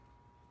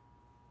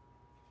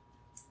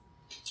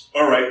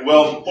All right,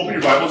 well, open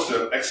your Bibles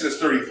to Exodus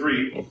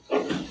 33.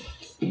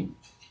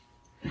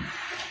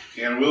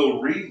 And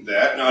we'll read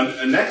that. Now,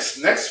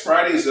 next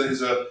Friday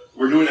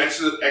we're doing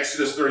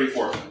Exodus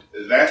 34.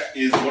 That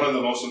is one of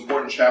the most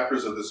important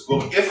chapters of this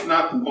book, if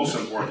not the most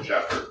important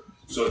chapter.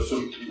 So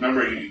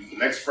remember,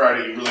 next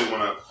Friday you really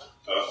want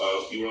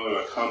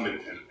to come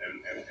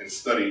and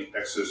study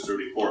Exodus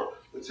 34.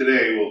 But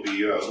today we'll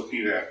be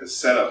looking at the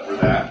setup for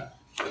that,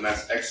 and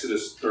that's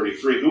Exodus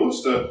 33. Who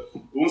wants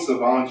to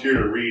volunteer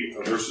to read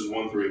verses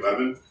 1 through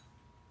 11?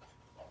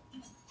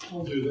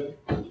 I'll do that.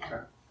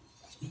 Okay.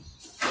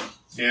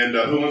 And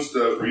who wants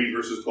to read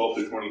verses 12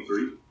 through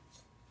 23?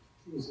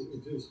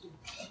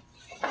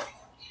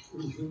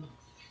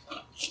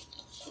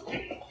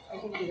 I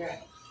can do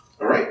that.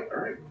 All right,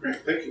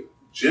 great, thank you.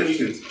 Jim, you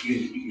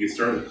can get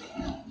started.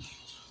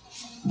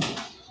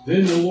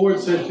 Then the Lord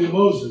said to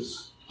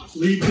Moses,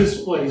 "Leave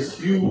this place,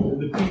 you and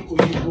the people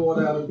you brought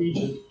out of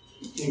Egypt,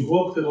 and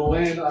go up to the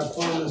land I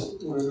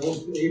promised on an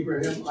oath to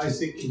Abraham,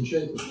 Isaac, and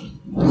Jacob,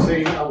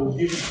 saying, I will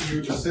give it to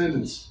your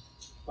descendants.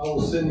 I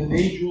will send an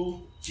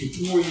angel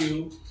before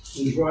you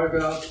and drive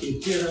out the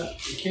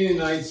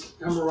Canaanites,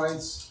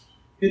 Amorites,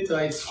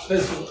 Hittites,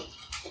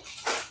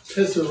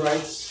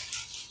 Pezerites,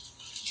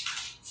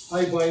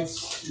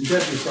 Hivites, and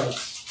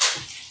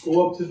Jebusites.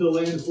 Go up to the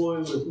land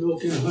flowing with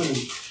milk and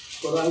honey,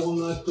 but I will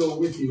not go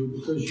with you,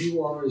 because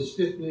you are a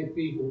stiff-necked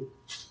people,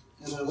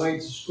 and I might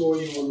destroy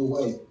you on the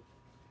way."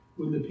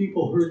 When the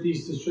people heard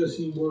these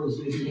distressing words,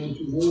 they began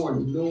to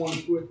mourn. No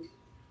one put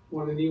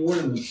on any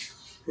ornaments.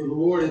 For the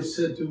Lord had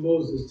said to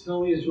Moses,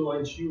 "Tell the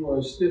Israelites, you are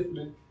a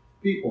stiff-necked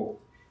people.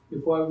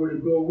 If I were to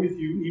go with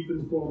you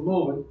even for a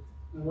moment,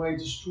 I might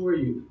destroy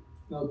you.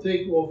 Now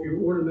take off your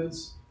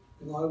ornaments,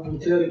 and I will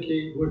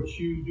dedicate what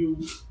to do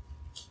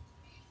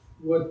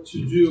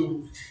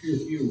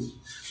with you."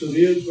 So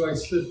the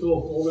Israelites slipped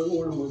off all their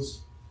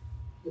ornaments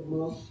from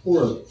Mount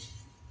Horeb.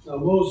 Now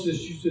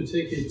Moses used to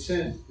take a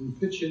tent and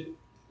pitch it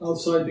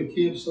outside the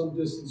camp some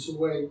distance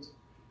away,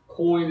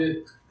 calling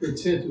it the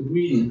tent of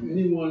meeting.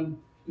 Anyone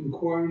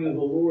inquiring of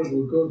the Lord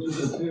would go to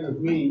the tent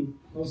of meeting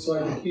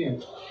outside the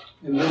camp.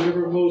 And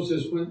whenever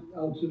Moses went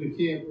out to the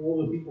camp, all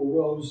the people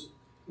rose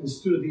and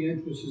stood at the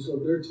entrances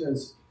of their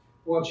tents,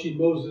 watching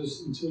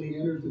Moses until he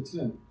entered the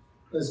tent.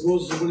 As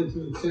Moses went into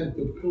the tent,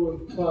 the pillar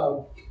of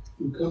cloud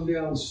would come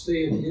down and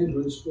stay at the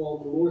entrance while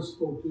the Lord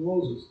spoke to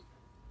Moses.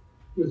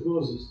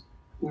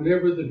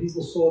 Whenever the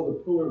people saw the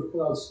pillar of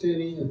cloud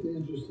standing at the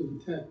entrance to the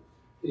tent,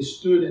 they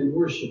stood and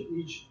worshipped,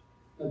 each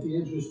at the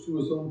entrance to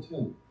his own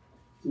tent.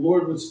 The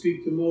Lord would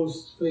speak to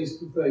Moses face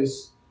to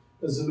face,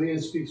 as a man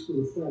speaks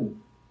with a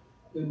friend.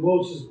 Then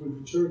Moses would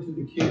return to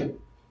the camp,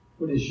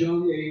 but his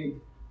young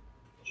aide,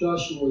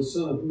 Joshua,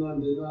 son of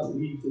Nun, did not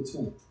leave the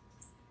tent.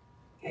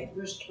 Okay,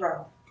 verse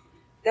 12.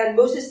 Then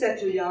Moses said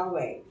to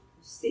Yahweh,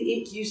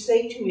 "See, you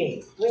say to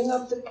me, bring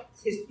up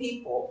his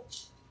people,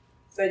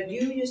 but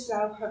you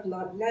yourself have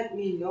not let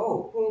me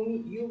know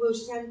whom you will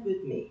send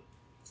with me.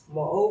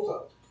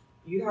 Moreover,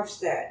 you have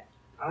said,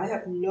 I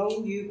have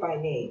known you by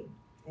name,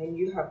 and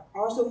you have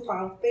also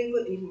found favor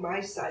in my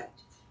sight.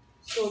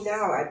 So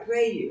now I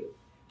pray you,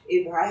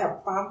 if I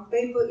have found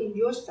favor in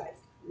your sight,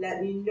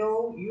 let me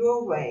know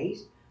your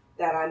ways,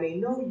 that I may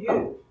know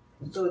you,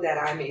 so that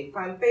I may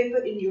find favor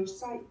in your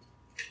sight.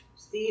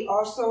 See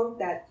also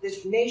that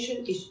this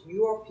nation is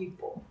your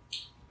people."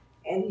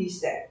 And he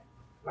said,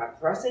 "My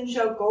presence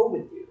shall go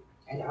with you,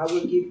 and I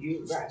will give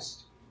you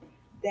rest."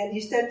 Then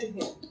he said to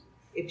him,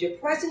 "If your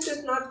presence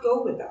does not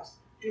go with us,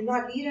 do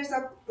not lead us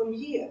up from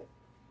here.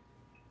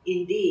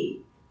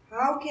 Indeed,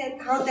 how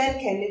then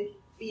can it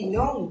be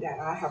known that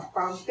I have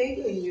found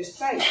favor in your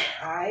sight,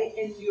 I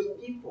and your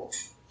people?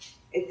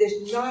 It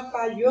is not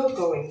by your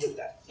going with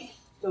us,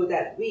 so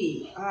that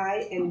we,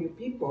 I and your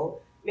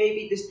people, may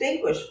be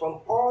distinguished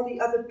from all the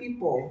other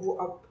people who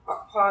are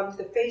upon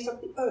the face of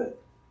the earth."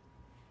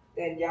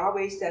 Then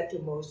Yahweh said to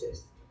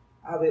Moses,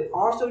 "I will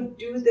also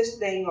do this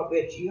thing of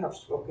which you have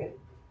spoken,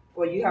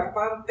 for you have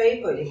found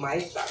favor in my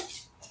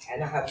sight,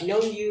 and I have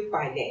known you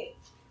by name."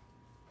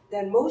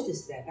 Then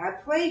Moses said, "I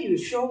pray you,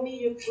 show me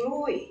your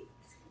glory."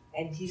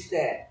 And he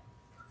said,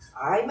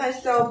 "I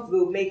myself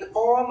will make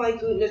all my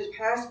goodness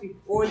pass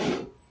before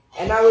you,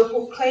 and I will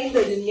proclaim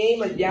the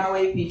name of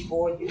Yahweh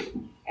before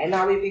you. And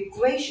I will be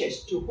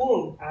gracious to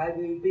whom I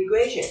will be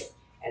gracious,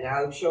 and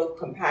I will show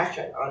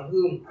compassion on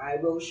whom I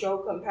will show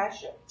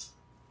compassion."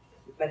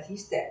 But he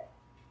said,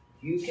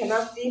 "You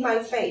cannot see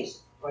my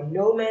face, for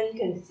no man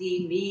can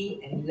see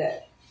me and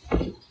live."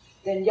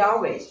 Then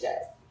Yahweh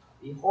said,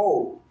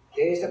 "Behold,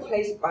 there is a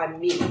place by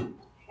me,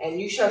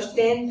 and you shall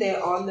stand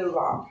there on the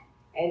rock,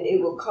 and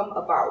it will come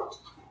about,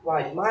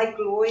 while my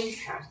glory is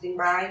passing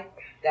by,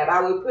 that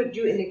I will put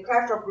you in the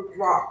cleft of the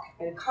rock,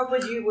 and cover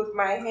you with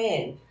my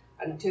hand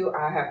until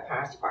I have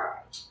passed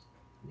by.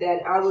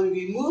 Then I will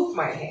remove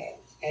my hand,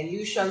 and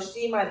you shall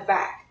see my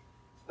back,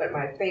 but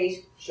my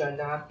face shall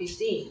not be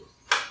seen."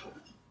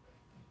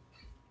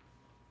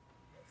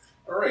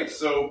 All right,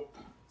 so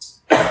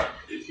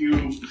if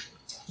you,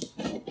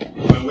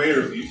 by way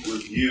of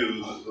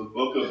review, the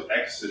book of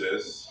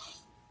Exodus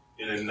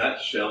in a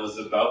nutshell, is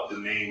about the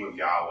name of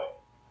Yahweh.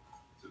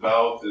 It's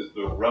about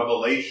the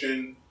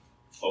revelation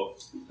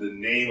of the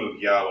name of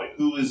Yahweh.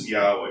 Who is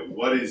Yahweh?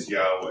 What is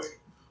Yahweh?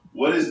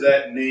 What does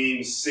that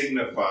name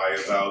signify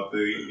about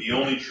the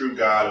only true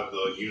God of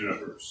the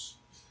universe?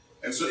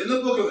 And so in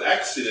the book of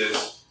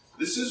Exodus,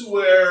 this is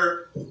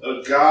where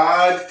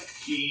God,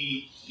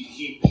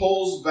 he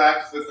pulls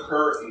back the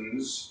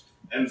curtains,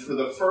 and for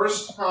the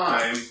first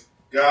time,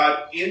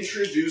 God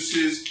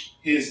introduces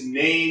his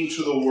name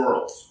to the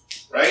world,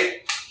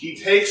 right? He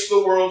takes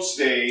the world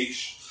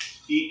stage,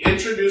 he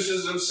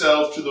introduces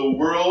himself to the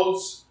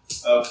world's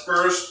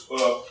first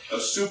a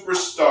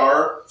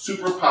superpower,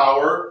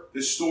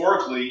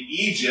 historically,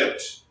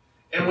 Egypt.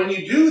 And when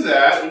you do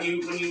that, when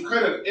you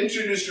kind of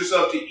introduce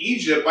yourself to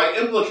Egypt, by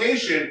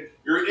implication,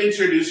 you're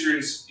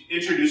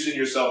introducing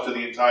yourself to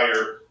the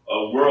entire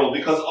world,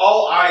 because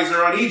all eyes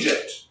are on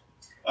Egypt.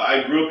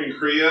 I grew up in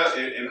Korea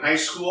in high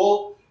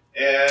school,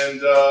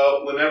 and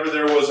whenever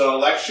there was an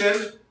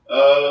election,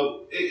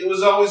 it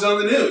was always on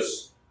the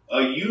news.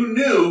 You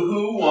knew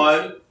who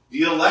won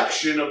the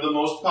election of the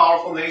most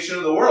powerful nation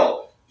in the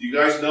world. Do you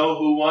guys know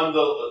who won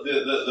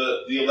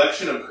the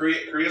election of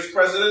Korea's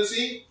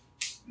presidency?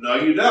 No,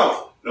 you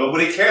don't.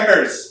 Nobody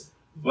cares.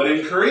 But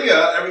in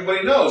Korea,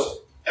 everybody knows.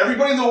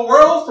 Everybody in the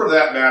world, for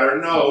that matter,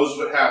 knows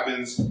what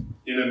happens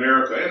in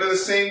America. And in the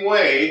same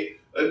way,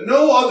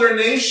 no other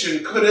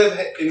nation could have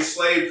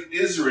enslaved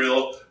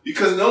Israel,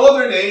 because no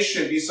other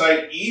nation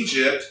beside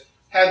Egypt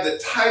had the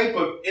type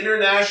of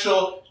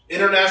international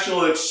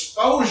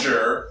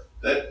exposure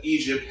that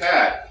Egypt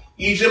had.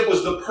 Egypt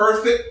was the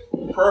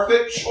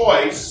perfect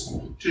choice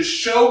to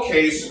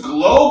showcase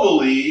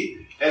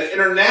globally and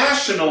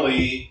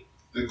internationally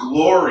the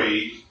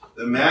glory,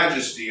 the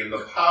majesty, and the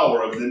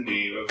power of the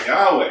name of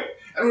Yahweh.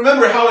 And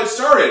remember how it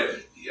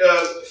started.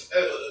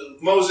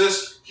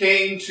 Moses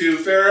came to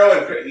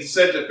Pharaoh, and he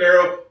said to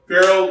Pharaoh,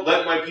 "Pharaoh,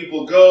 let my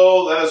people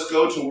go. Let us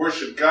go to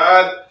worship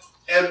God."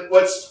 And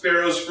what's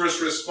Pharaoh's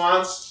first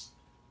response?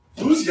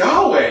 Who's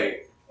Yahweh?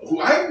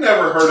 I've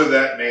never heard of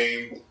that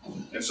name.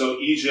 And so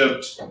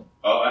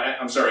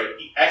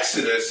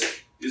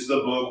Exodus is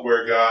the book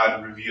where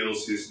God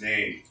reveals his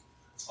name.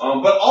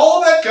 But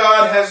all that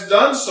God has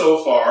done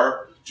so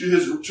far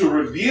to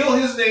reveal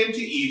his name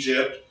to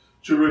Egypt,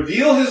 to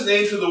reveal his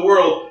name to the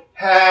world,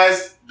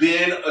 has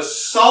been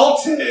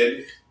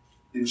assaulted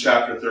in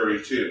chapter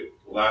 32,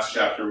 the last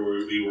chapter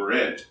we were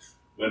in.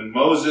 When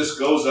Moses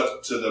goes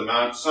up to the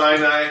Mount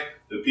Sinai,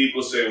 the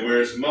people say,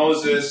 "Where's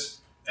Moses?"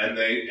 And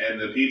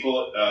the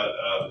people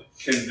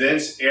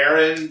convince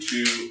Aaron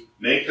to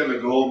make them a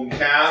golden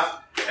calf.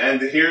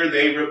 And here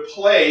they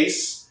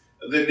replace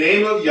the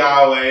name of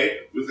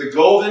Yahweh with the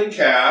golden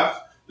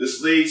calf.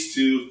 This leads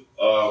to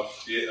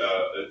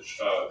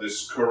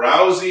this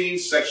carousing,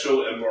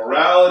 sexual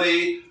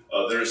immorality,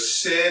 there's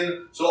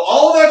sin. So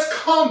all that's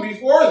come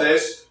before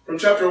this, from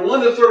chapter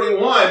 1 to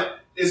 31,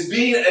 is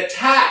being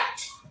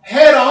attacked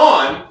head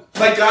on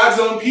by God's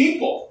own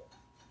people.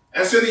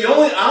 And so the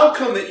only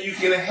outcome that you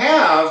can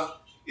have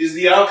is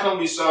the outcome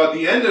we saw at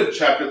the end of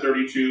chapter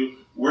 32,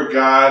 where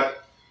God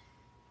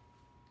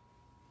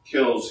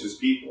kills his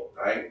people,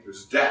 right?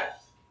 There's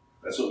death.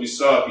 That's what we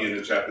saw at the end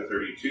of chapter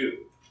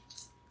 32.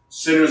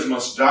 Sinners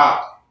must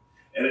die.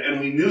 And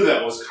we knew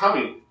that was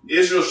coming.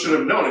 Israel should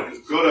have known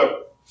it. Go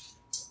to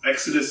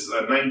Exodus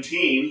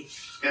 19,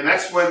 and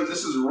that's when,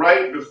 this is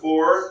right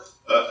before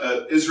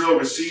Israel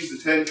receives the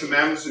Ten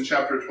Commandments in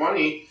chapter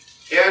 20,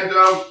 and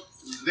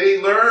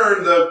they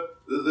learn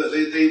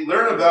they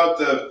learn about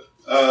the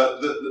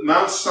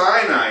Mount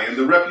Sinai and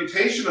the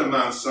reputation of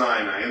Mount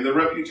Sinai and the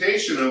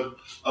reputation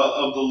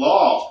of the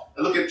law.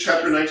 And look at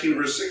chapter 19,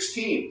 verse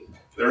 16.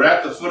 They're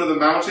at the foot of the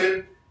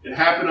mountain. It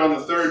happened on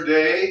the third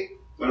day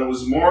when it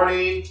was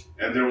morning,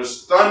 and there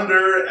was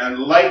thunder and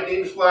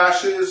lightning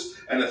flashes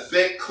and a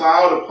thick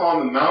cloud upon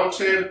the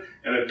mountain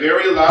and a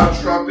very loud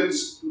trumpet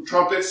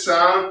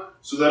sound,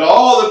 so that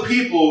all the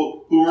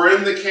people who were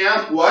in the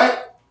camp,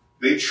 what?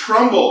 They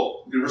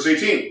trembled. Look at verse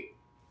 18.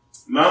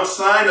 Mount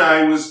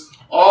Sinai was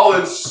all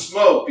in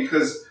smoke,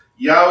 because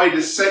Yahweh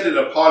descended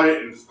upon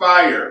it in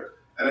fire,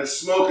 and its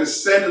smoke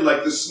ascended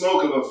like the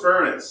smoke of a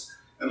furnace,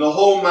 and the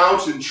whole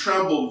mountain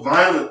trembled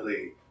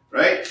violently.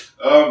 Right?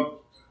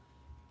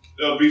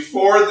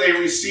 Before they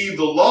received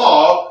the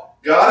law,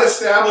 God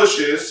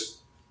establishes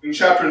in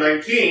chapter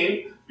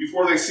 19,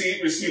 before they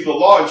receive the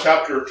law in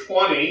chapter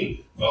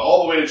 20,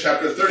 all the way to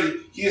chapter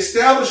 30, he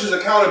establishes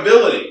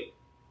accountability.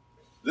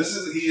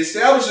 He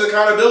establishes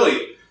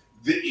accountability.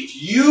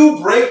 If you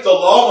break the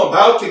law I'm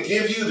about to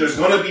give you, there's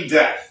going to be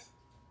death.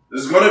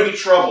 There's going to be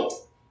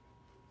trouble.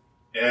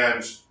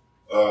 And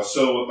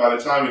so by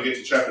the time we get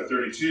to chapter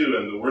 32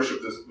 and the worship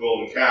of this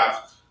golden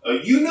calf,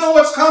 you know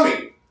what's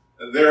coming.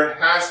 There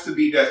has to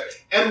be death.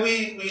 And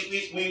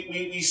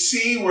we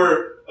see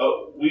where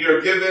we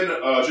are given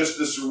just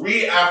this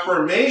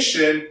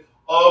reaffirmation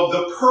of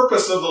the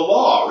purpose of the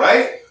law,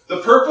 right?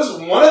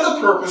 One of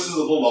the purposes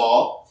of the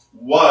law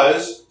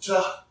was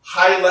to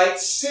highlight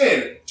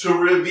sin, to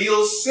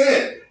reveal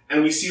sin.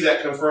 And we see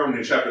that confirmed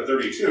in chapter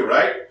 32,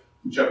 right?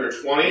 chapter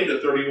 20 to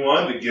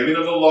 31, the giving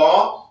of the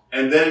law.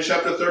 And then in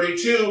chapter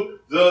 32,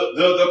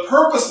 the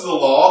purpose of the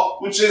law,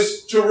 which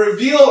is to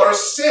reveal our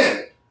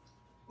sin.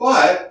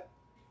 But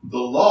the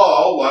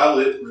law, while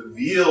it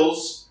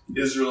reveals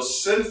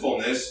Israel's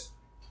sinfulness,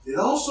 it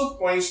also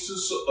points to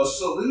a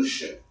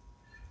solution.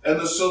 And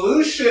the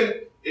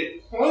solution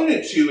it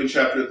pointed to in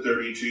chapter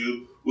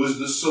 32 was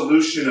the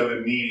solution of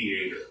a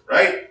mediator,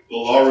 right? The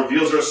law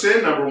reveals our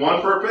sin, number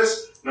one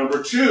purpose.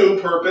 Number two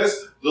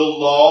purpose, the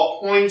law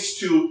points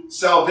to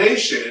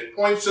salvation. It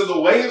points to the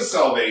way of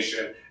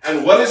salvation.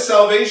 And what is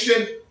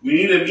salvation? We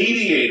need a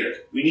mediator.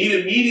 We need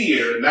a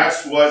mediator, and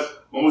that's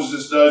what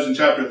Moses does in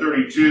chapter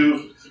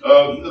 32.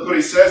 Look what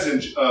he says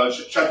in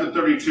chapter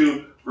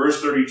 32,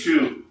 verse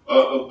 32.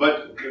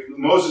 But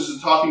Moses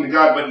is talking to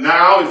God, but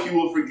now if you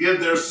will forgive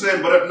their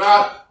sin, but if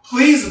not,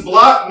 please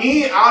blot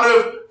me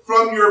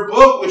from your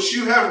book which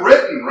you have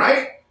written,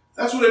 right?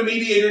 That's what a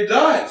mediator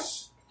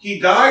does. He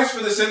dies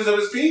for the sins of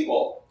his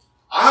people.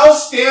 I'll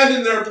stand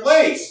in their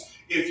place.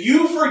 If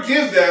you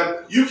forgive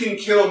them, you can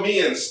kill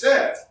me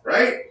instead,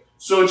 right?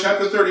 So in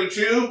chapter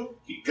 32,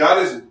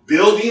 God is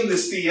building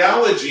this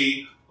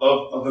theology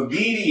of a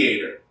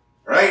mediator,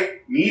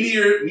 right?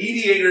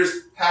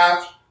 Mediators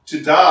have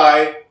to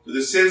die for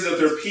the sins of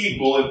their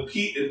people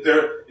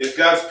if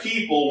God's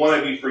people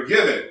want to be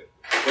forgiven.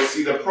 But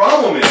see, the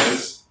problem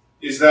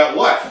is that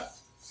what?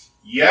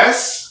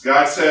 Yes,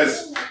 God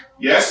says,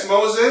 yes,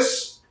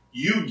 Moses,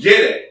 you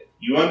get it.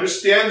 You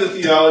understand the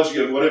theology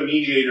of what a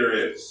mediator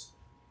is.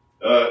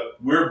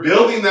 We're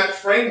building that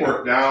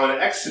framework now in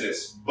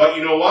Exodus. But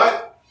you know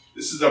what?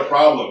 This is a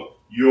problem.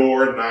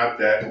 You're not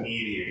that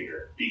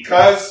mediator.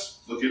 Because,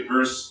 look at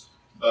verse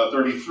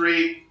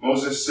 33,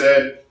 Moses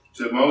said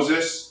to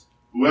Moses,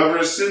 whoever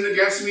has sinned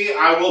against me,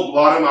 I will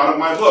blot him out of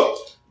my book.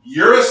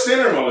 You're a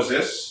sinner,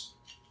 Moses.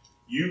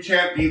 You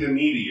can't be the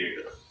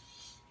mediator.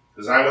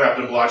 Because I would have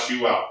to blot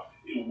you out.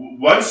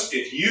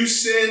 If you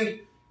sinned,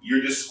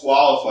 you're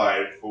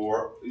disqualified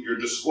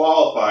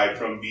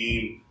from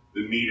being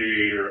the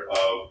mediator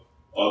of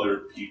other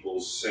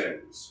people's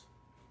sins.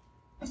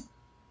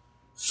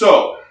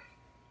 So,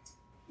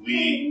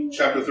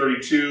 chapter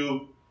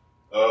 32,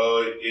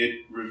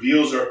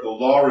 the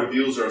law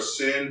reveals our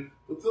sin,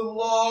 but the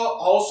law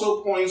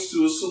also points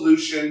to a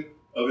solution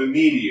of a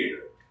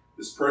mediator.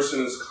 This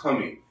person is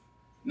coming.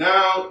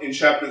 Now, in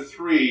chapter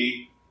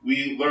 3,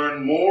 we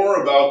learn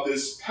more about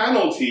this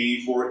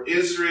penalty for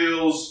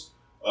Israel's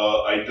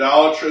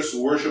idolatrous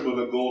worship of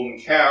a golden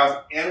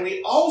calf, and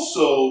we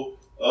also,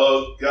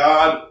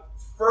 God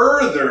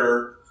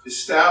further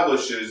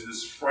establishes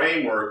this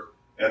framework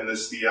and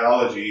this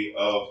theology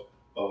of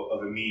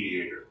a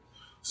mediator.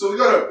 So we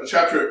go to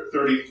chapter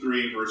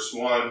 33, verse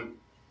 1,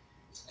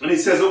 and he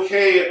says,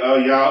 okay,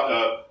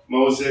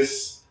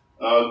 Moses,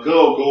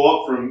 go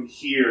up from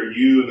here,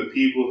 you and the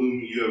people whom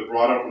you have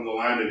brought up from the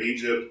land of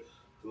Egypt,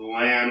 to the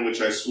land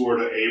which I swore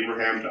to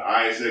Abraham, to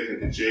Isaac, and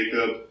to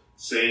Jacob,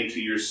 saying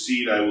to your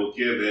seed I will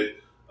give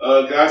it.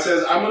 God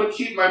says, I'm going to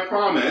keep my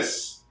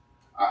promise.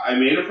 I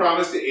made a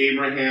promise to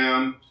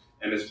Abraham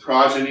and his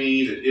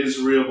progeny that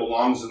Israel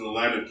belongs in the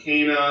land of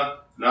Canaan,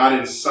 not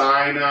in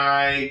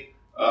Sinai.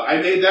 I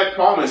made that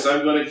promise.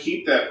 I'm going to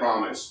keep that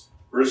promise.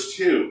 Verse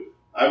 2,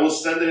 I will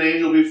send an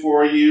angel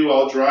before you.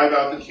 I'll drive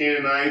out the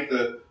Canaanite,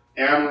 the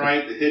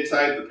Amorite, the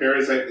Hittite, the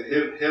Perizzite,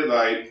 the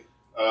Hivite,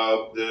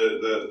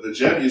 the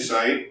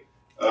Jebusite.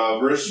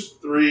 Verse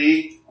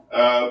 3,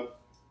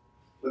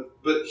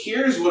 but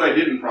here's what I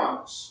didn't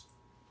promise.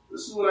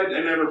 This is what I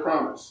never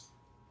promised.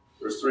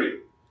 Verse 3,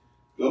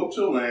 go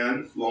to a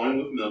land flowing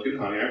with milk and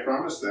honey. I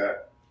promise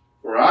that.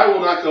 For I will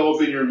not go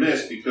up in your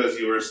midst because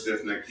you are a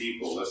stiff-necked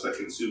people, lest I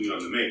consume you on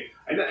the main.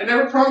 I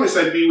never promised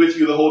I'd be with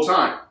you the whole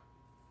time.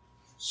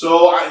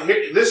 So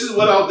this is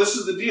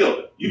the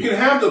deal. You can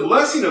have the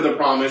blessing of the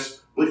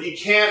promise, but you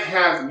can't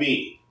have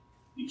me.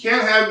 You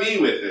can't have me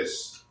with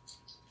this.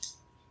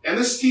 And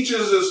this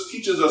teaches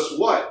us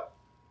what?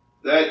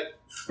 That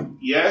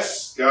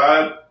yes,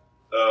 God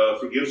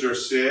forgives our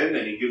sin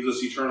and He gives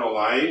us eternal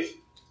life,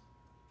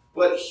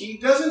 but He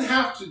doesn't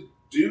have to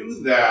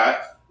do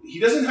that. He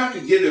doesn't have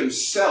to give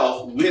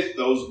Himself with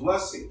those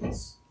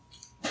blessings.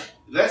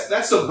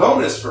 That's a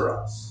bonus for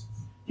us.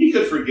 He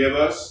could forgive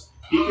us.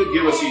 He could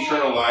give us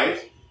eternal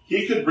life.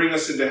 He could bring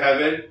us into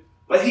heaven.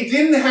 But He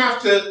didn't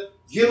have to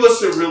give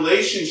us a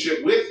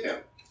relationship with Him,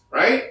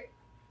 right?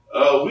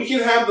 We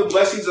can have the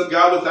blessings of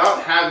God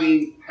without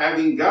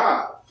having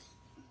God.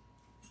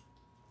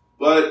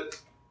 But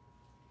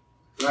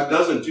God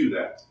doesn't do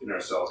that in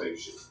our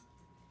salvation.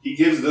 He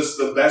gives us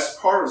the best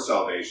part of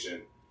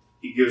salvation.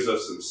 He gives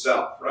us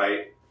Himself,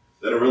 right?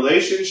 That a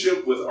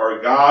relationship with our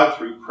God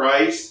through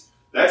Christ,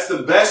 that's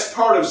the best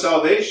part of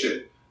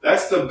salvation.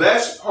 That's the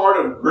best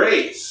part of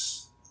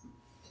grace.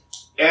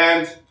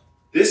 And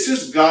this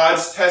is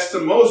God's test to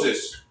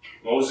Moses.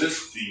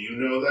 Moses, do you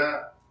know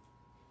that?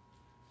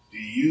 Do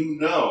you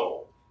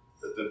know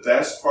that the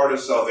best part of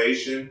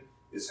salvation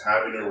is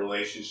having a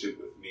relationship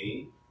with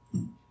me?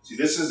 See,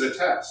 this is a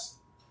test.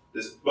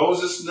 Does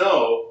Moses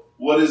know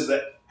what is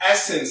the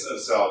essence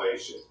of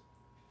salvation?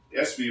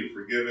 Yes, we are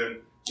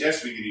forgiven.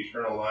 Yes, we get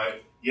eternal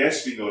life.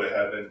 Yes, we go to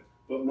heaven.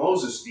 But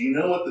Moses, do you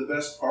know what the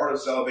best part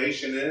of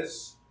salvation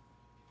is?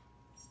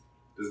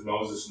 Does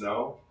Moses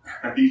know?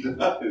 He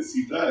does.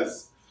 He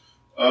does.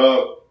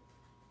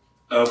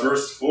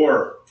 Verse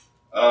 4.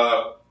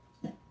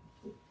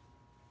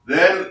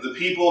 Then the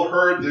people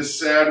heard this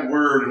sad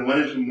word and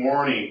went into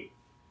mourning,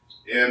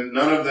 and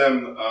none of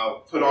them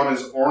put on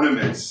his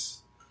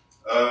ornaments.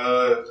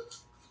 The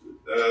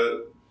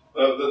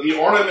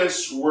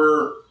ornaments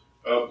were,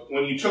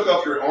 when you took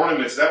off your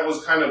ornaments, that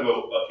was kind of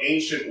an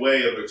ancient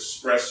way of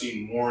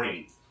expressing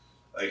mourning.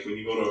 Like when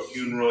you go to a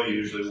funeral, you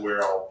usually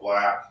wear all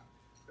black.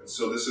 And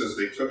so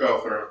they took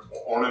off their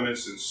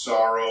ornaments in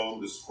sorrow,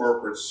 this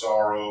corporate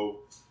sorrow.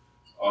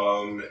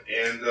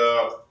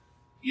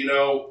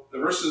 The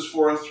verses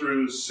 4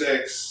 through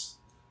 6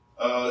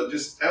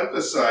 just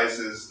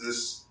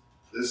emphasizes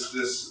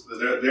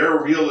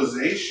their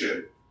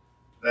realization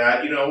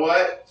that, you know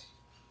what,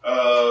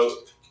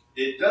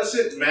 it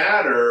doesn't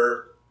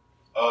matter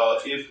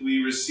if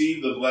we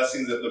receive the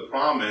blessings of the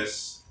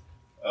promise.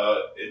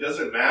 It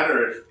doesn't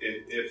matter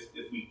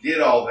if we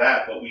get all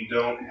that, but we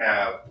don't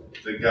have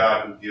the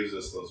God who gives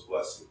us those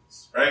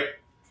blessings, right?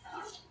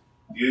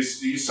 Do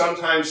you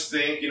sometimes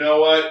think, you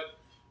know what,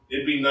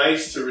 it'd be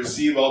nice to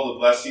receive all the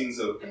blessings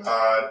of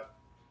God?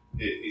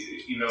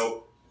 I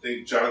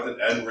think Jonathan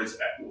Edwards,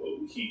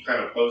 he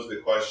kind of posed the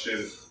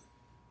question,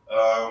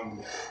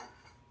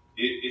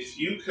 if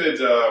you could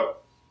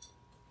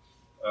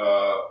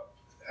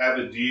have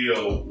a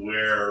deal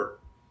where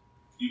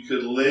you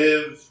could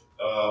live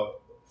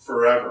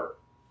forever,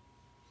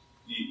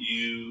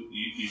 you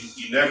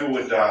never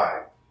would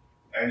die,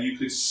 and you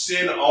could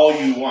sin all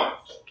you want,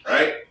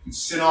 right? You can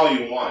sin all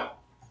you want,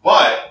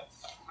 but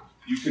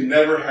you can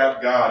never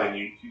have God, and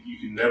you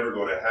can never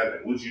go to heaven.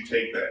 Would you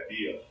take that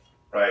deal,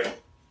 right?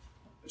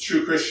 A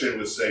true Christian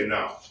would say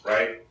no,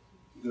 right?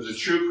 Because a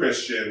true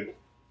Christian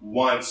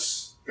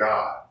wants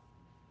God.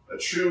 A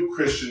true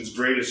Christian's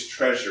greatest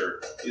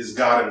treasure is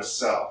God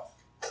Himself,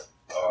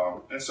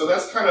 and so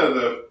that's kind of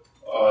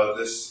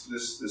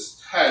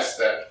this test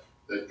that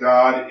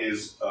God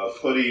is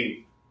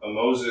putting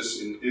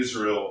Moses and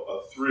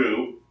Israel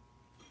through.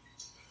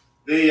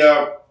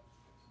 The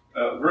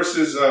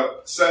verses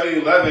 7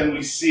 and 11,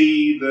 we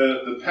see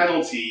the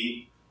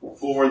penalty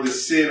for the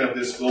sin of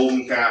this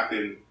golden calf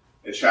in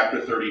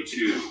chapter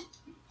 32.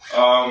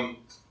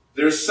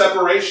 There's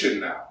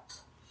separation now.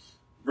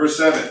 Verse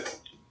 7.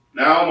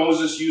 Now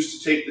Moses used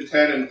to take the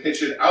tent and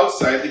pitch it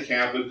outside the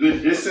camp, a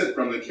good distance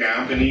from the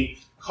camp, and he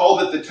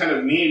called it the tent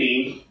of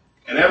meeting,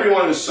 and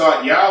everyone who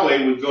sought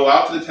Yahweh would go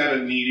out to the tent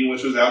of meeting,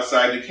 which was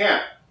outside the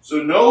camp.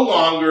 So no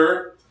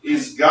longer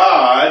is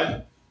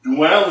God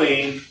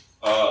dwelling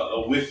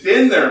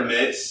within their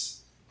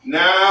midst.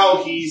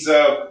 Now he's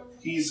outside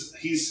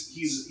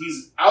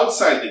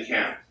the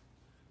camp.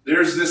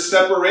 There's this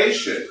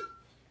separation.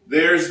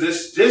 There's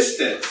this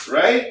distance,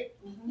 right?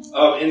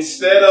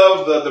 Instead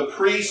of the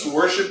priest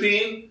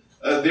worshiping,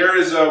 there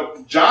is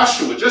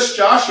Joshua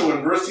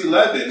in verse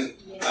 11,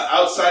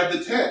 outside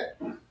the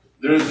tent.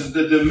 There's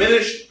the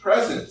diminished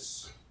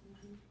presence.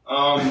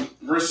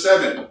 Verse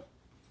 7.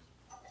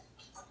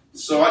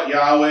 Sought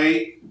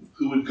Yahweh,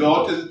 who would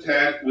go to the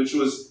tent which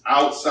was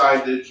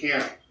outside the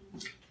camp.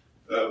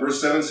 Verse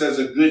 7 says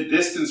a good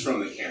distance from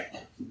the camp.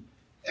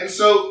 And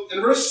so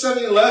in verse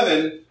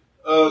 7-11,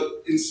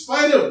 in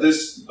spite of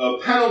this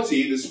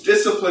penalty, this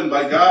discipline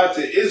by God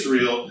to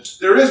Israel,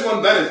 there is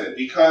one benefit,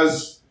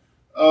 because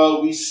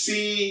we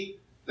see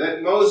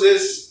that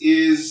Moses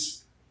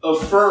is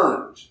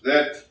affirmed,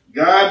 that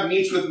God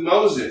meets with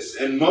Moses,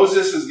 and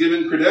Moses is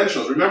given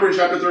credentials. Remember in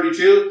chapter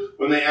 32,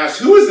 when they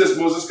asked, who is this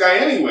Moses guy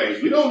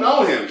anyways? We don't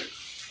know him.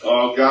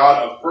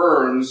 God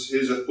affirms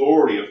his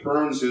authority,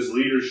 affirms his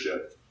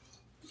leadership.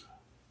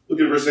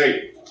 Look at verse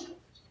 8.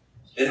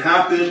 It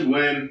happened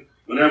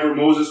whenever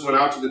Moses went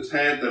out to the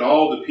tent, that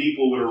all the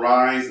people would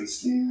arise and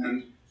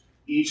stand,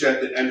 each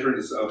at the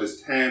entrance of his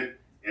tent,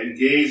 and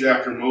gaze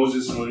after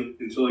Moses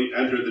until he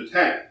entered the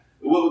tent.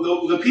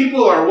 Well, the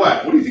people are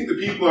what? What do you think the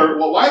people are?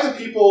 Well, why are the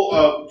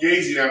people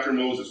gazing after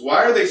Moses?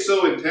 Why are they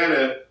so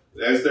attentive?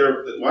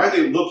 Why are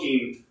they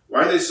looking?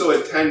 Why are they so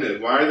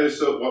attentive? Why is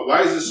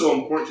this so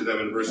important to them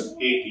in verse 8?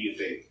 Do you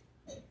think?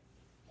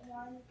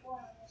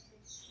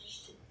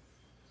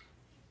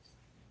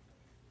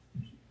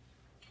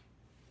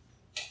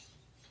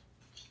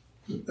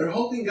 They're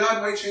hoping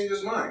God might change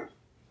his mind.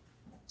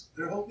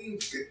 They're hoping,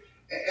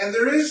 and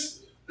there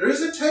is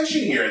a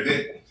tension here.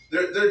 That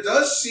there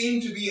does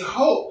seem to be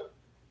hope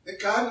that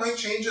God might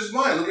change his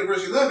mind. Look at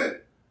verse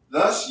 11.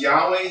 Thus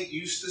Yahweh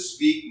used to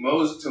speak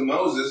to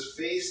Moses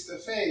face to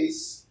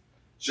face,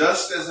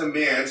 just as a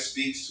man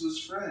speaks to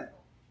his friend.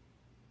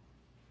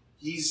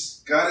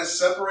 God is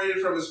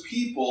separated from his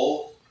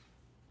people,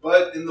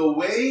 but in the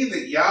way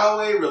that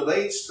Yahweh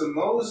relates to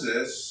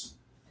Moses,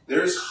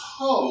 there's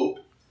hope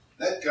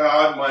that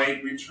God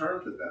might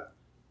return to them.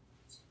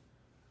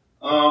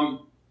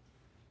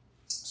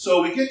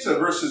 So we get to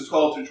verses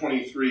 12 through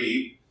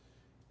 23,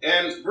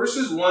 and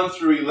verses 1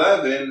 through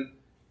 11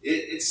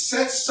 it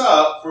sets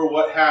up for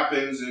what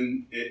happens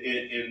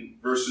in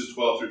verses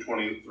 12 through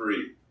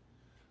 23.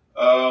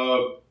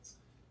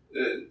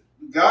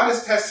 God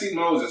is testing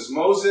Moses.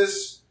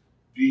 Moses,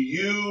 do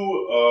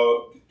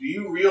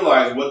you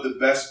realize what the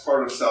best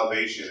part of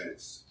salvation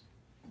is?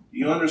 Do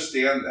you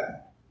understand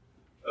that?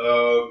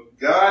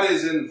 God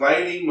is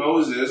inviting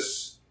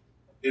Moses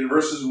in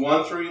verses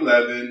 1 through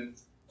 11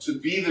 to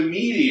be the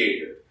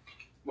mediator.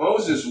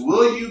 Moses,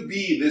 will you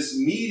be this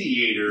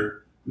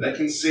mediator that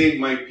can save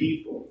my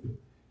people?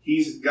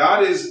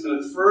 God is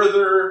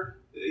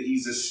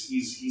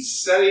he's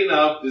setting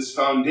up this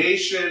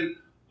foundation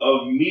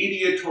of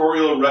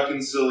mediatorial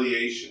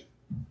reconciliation.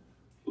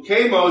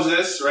 Okay,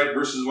 Moses, right,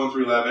 verses 1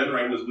 through 11,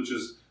 right, this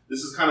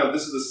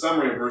is the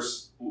summary of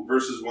verses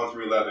 1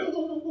 through 11.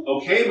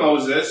 Okay,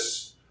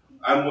 Moses,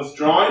 I'm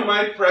withdrawing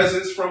my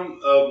presence from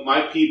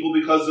my people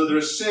because of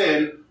their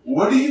sin.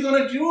 What are you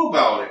going to do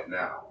about it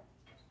now?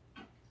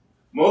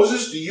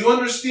 Moses, do you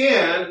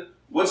understand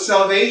what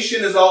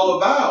salvation is all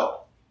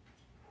about?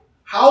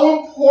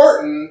 How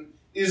important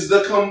is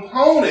the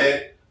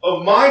component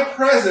of my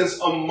presence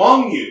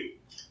among you?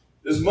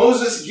 Does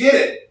Moses get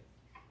it?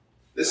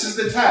 This is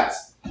the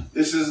test.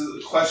 This is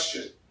the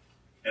question.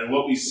 And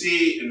what we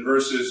see in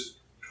verses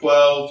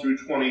 12 through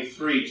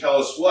 23 tell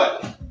us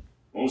what?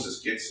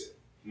 Moses gets it.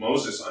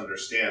 Moses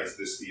understands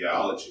this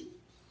theology.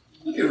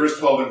 Look at verse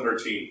 12 and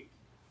 13.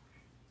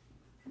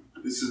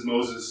 This is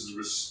Moses'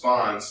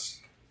 response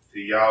to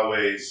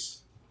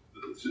Yahweh's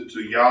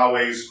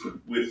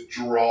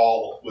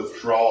withdrawal.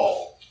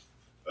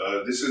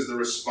 This is the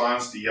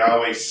response to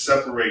Yahweh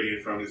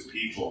separating from his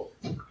people.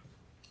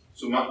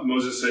 So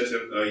Moses said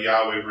to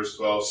Yahweh, verse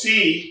 12,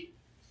 "See,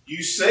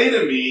 you say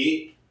to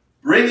me,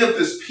 bring up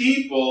this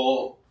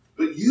people,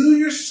 but you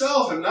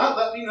yourself have not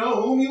let me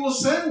know whom you will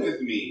send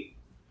with me.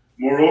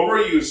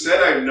 Moreover, you have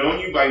said, I have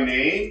known you by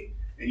name,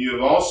 and you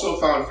have also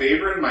found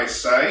favor in my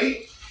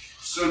sight.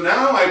 So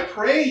now I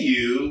pray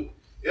you,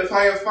 if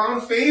I have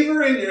found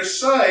favor in your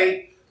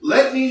sight,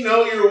 let me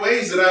know your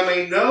ways that I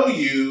may know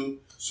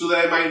you, so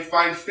that I might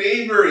find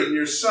favor in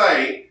your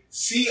sight.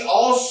 See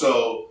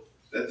also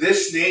that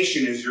this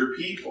nation is your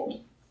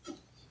people."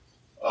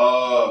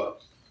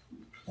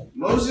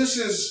 Moses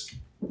is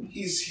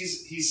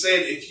he's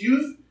saying,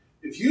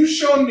 if you've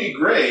shown me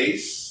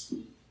grace,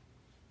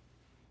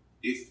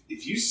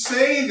 if you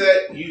say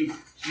that you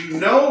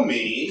know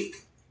me,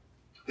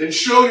 then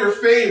show your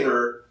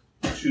favor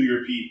to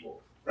your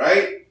people,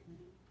 right?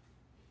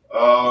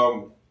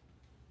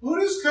 Who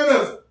does kind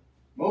of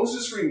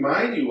Moses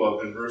remind you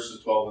of in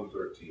verses 12 and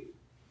 13?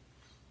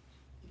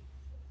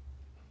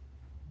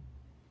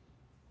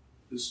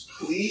 This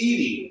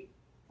pleading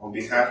on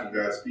behalf of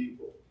God's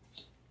people.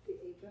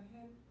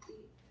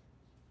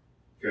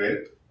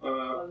 Okay,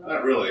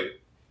 not really.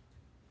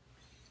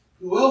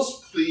 Who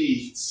else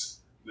pleads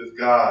with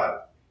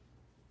God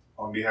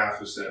on behalf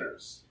of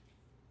sinners?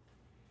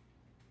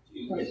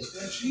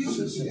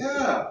 Jesus,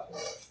 yeah.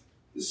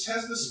 This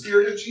has the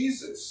spirit of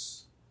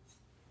Jesus.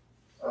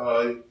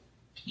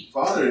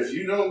 Father, if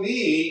you know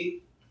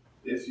me,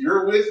 if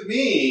you're with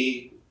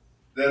me,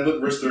 then look,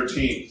 verse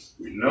 13.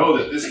 We know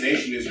that this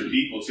nation is your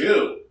people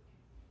too.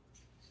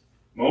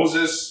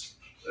 Moses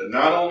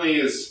not only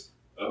is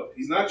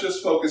he's not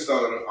just focused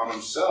on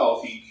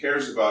himself, he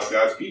cares about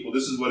God's people.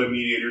 This is what a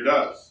mediator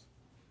does.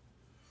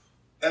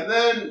 And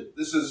then,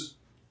 this is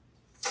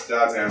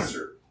God's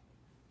answer.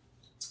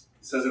 It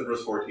says in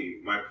verse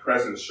 14, "My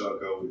presence shall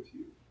go with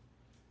you,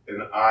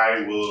 and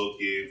I will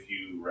give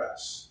you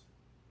rest."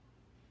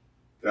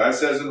 God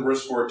says in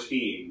verse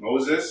 14,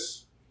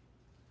 Moses,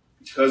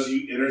 because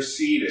you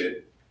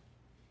interceded,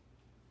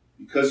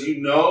 because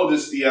you know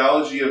this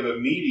theology of a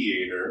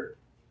mediator,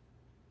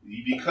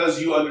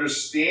 because you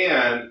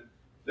understand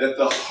that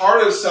the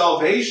heart of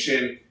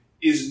salvation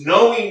is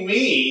knowing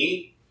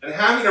me and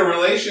having a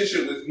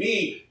relationship with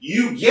me,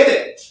 you get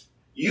it.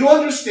 You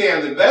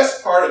understand the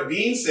best part of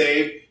being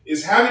saved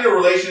is having a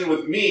relation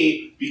with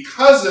me.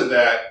 Because of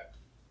that,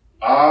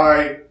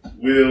 I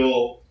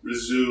will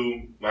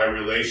resume my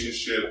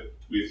relationship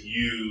with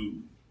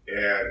you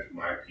and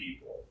my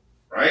people.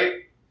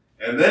 Right?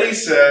 And then he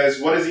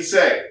says, what does he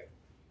say?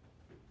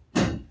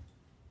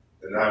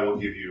 "And I will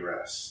give you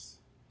rest."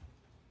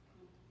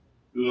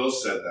 Who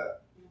else said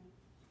that?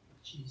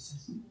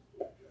 Jesus.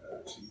 Yeah,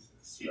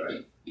 Jesus,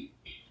 right?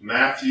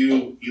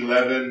 Matthew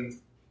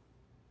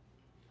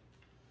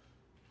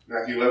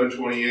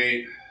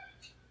 11:28.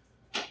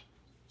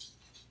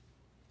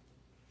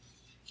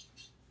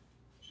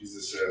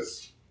 Jesus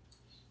says,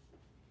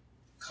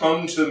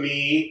 "Come to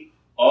me,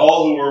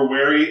 all who are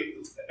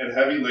weary and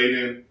heavy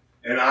laden,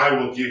 and I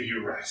will give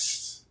you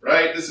rest."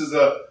 Right? This is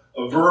a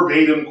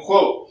verbatim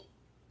quote.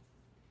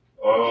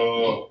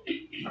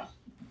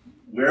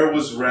 Where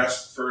was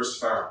rest first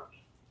found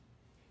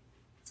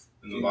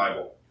in the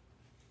Bible?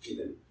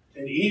 Eden.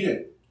 In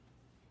Eden.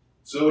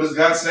 So what does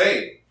God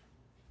say?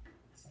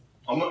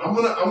 I'm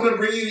gonna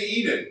bring you to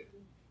Eden.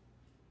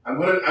 I'm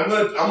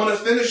gonna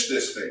finish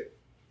this thing.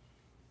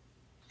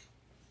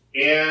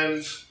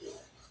 And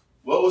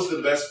what was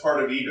the best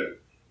part of Eden?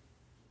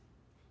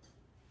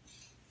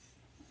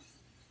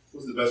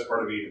 What's the best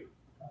part of Eden?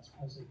 God's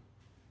presence.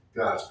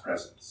 God's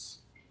presence.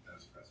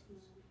 God's presence.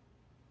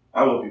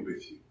 I will be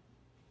with you.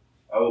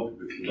 I will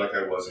be with you like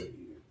I was in Eden.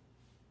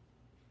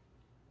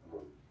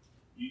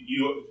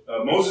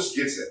 Moses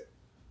gets it.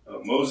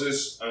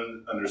 Moses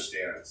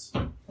understands.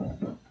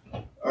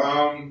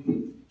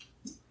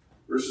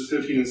 Verses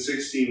 15 and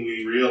 16,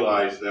 we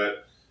realize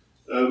that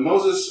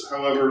Moses,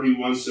 however, he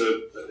wants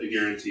a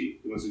guarantee.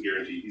 He wants a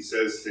guarantee. He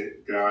says to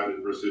God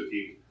in verse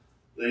 15,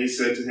 then he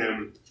said to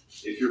him,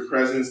 if your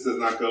presence does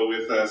not go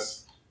with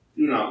us,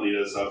 do not lead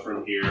us up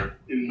from here.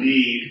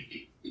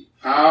 Indeed,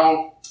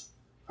 how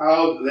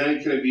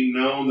then can it be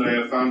known that I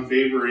have found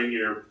favor in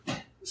your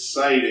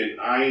sight, and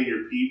I and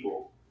your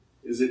people?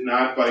 Is it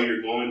not by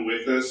your going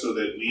with us, so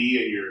that we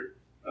and your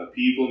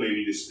people may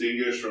be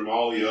distinguished from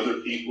all the other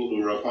people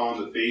who are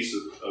upon the face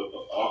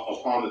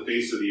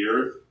of the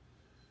earth?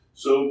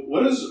 So,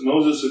 what does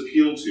Moses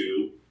appeal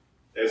to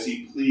as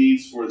he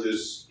pleads for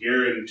this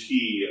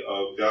guarantee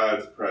of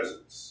God's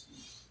presence?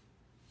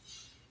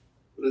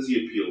 What does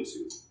he appeal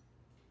to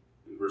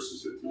in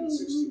verses 15 and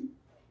 16?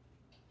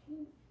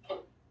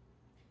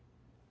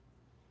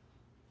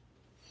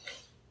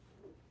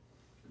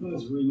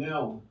 His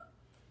renown.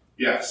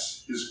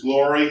 Yes, his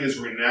glory, his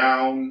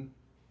renown.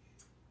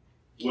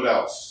 What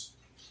else?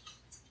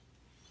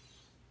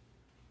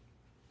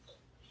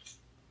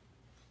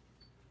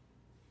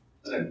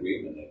 An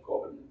agreement, a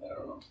covenant, I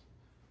don't know.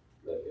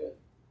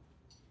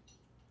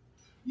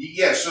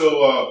 Yeah,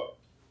 so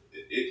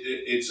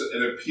it's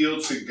an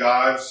appeal to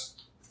God's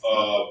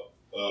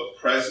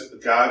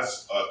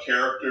God's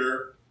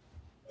character,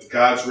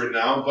 God's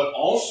renown, but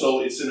also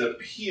it's an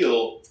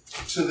appeal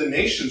to the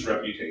nation's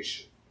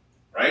reputation,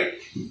 right?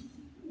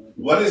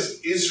 What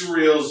is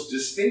Israel's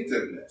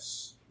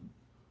distinctiveness?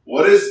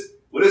 What is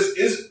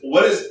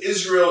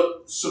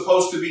Israel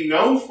supposed to be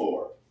known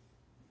for?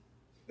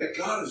 That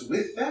God is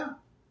with them,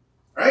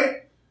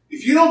 right?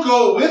 If you don't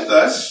go with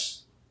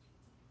us,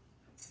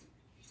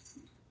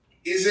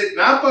 is it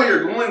not by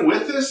your going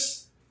with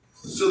us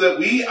so that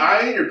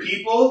I and your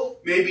people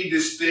may be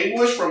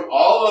distinguished from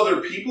all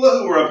other people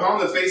who are upon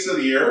the face of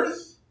the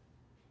earth?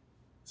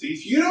 See,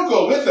 if you don't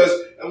go with us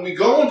and we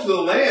go into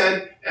the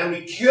land and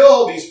we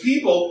kill these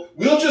people,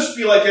 we'll just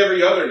be like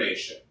every other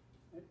nation.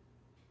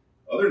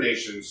 Other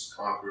nations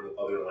conquer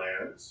other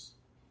lands,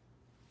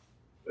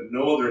 but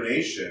no other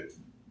nation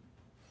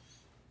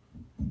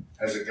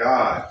has a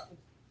God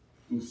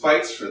who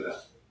fights for them,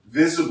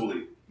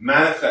 visibly,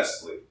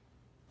 manifestly,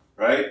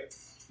 right?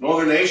 No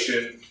other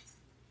nation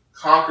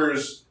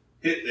conquers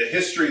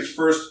history's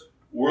first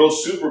world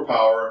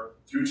superpower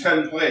through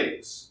 10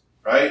 plagues,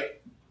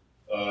 right?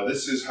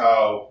 This is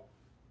how,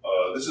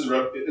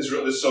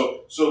 Israel.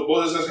 So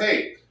Moses says,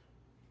 hey,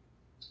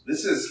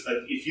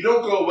 if you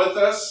don't go with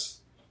us,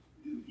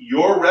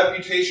 your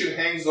reputation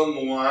hangs on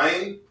the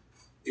line.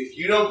 If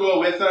you don't go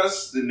with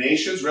us, the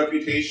nation's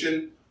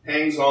reputation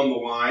hangs on the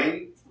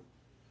line.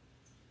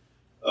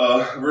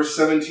 Verse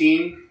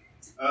 17,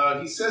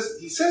 he says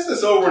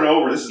this over and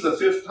over. This is the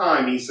 5th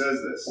time he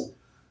says this.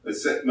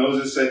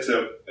 Moses said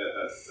to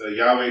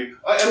Yahweh,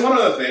 and one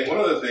other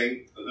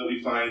thing that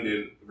we find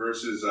in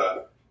verses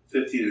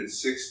 15 and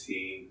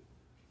 16,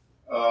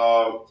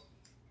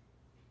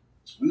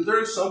 we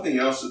learned something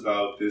else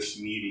about this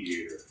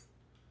mediator.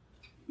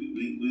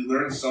 We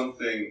learned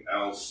something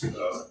else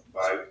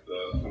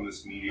from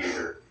this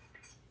mediator.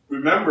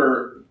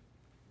 Remember,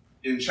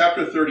 in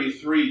chapter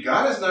 33,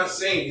 God is not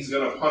saying he's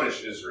going to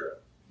punish Israel,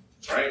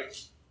 right?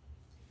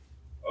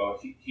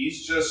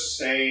 He's just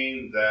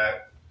saying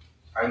that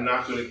I'm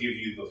not going to give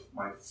you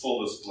my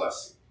fullest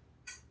blessing.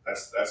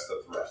 That's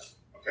the threat,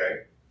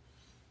 okay?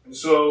 And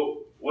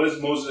so, what is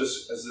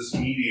Moses, as this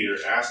mediator,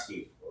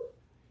 asking for?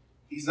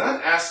 He's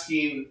not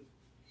asking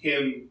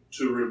him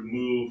to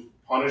remove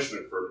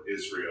punishment for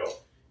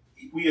Israel.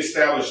 We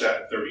established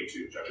that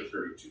in chapter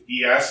 32.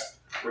 He asked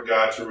for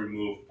God to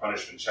remove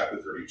punishment in chapter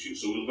 32.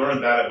 So we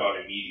learned that about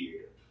a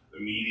mediator. The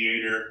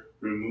mediator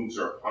removes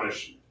our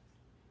punishment.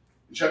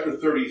 In chapter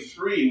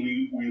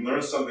 33, we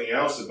learned something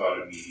else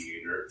about a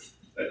mediator,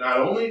 that not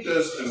only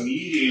does a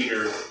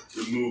mediator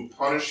remove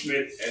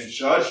punishment and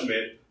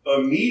judgment,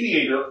 a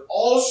mediator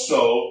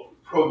also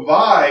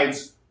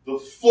provides the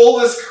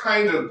fullest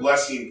kind of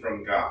blessing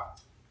from God.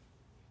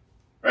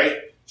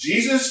 Right?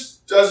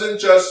 Jesus doesn't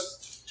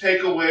just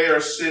take away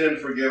our sin and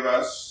forgive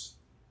us.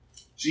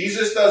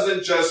 Jesus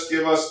doesn't just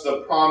give us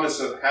the promise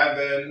of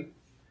heaven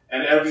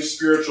and every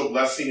spiritual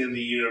blessing in the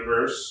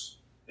universe,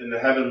 in the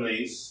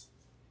heavenlies.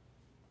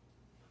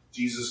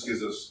 Jesus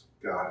gives us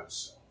God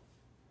himself.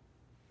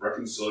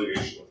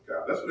 Reconciliation with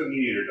God. That's what a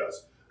mediator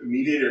does. A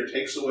mediator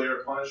takes away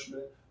our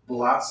punishment,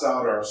 blots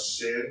out our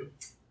sin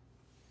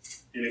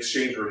in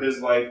exchange for his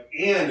life,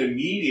 and a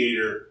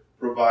mediator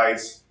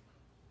provides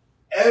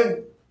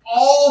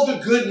all the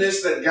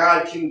goodness that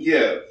God can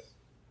give.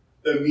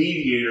 A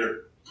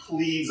mediator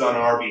pleads on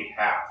our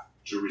behalf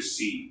to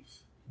receive.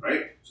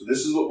 Right? So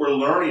this is what we're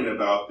learning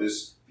about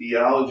this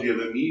theology of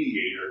a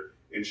mediator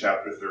in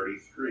chapter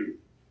 33.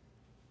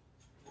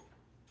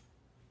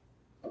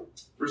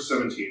 Verse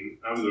 17.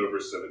 I'm going to go to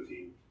verse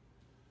 17.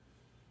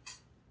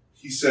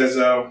 he says,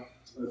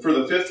 for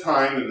the 5th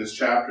time in this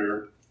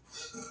chapter,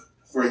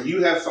 for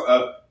you have,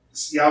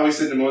 Yahweh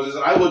said to Moses,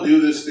 I will do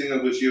this thing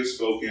of which you have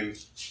spoken,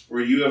 for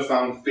you have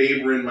found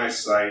favor in my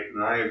sight,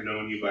 and I have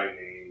known you by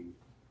name.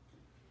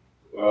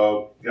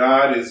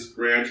 God is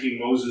granting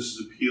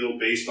Moses' appeal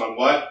based on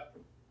what?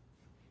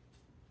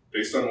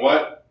 Based on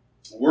what?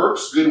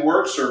 Works, good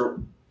works, or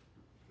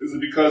is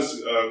it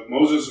because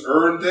Moses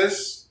earned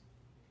this?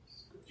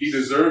 He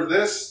deserved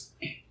this?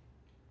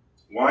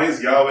 Why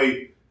is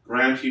Yahweh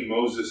granting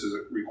Moses'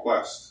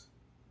 request?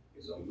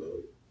 His own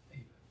glory.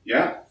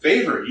 Yeah,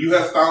 favor. You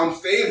have found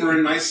favor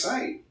in my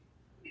sight.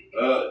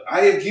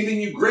 I have given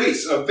you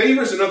grace.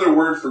 Favor is another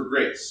word for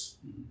grace.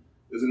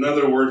 Is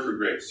another word for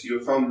grace. You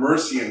have found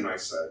mercy in my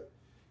sight.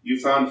 You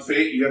found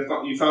faith.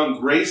 You found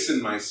grace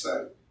in my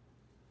sight.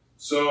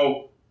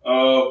 So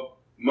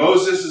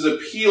Moses'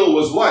 appeal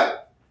was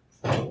what?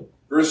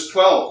 Verse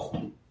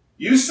 12.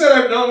 You said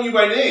I've known you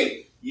by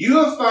name.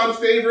 You have found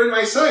favor in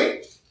my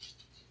sight.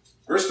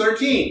 Verse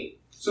 13.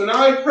 So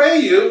now I pray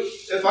you,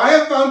 if I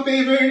have found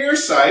favor in your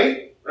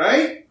sight,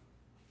 right?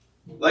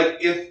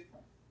 Like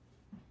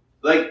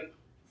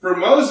for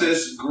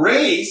Moses,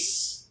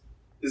 grace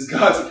is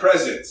God's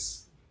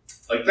presence.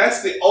 Like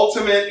that's the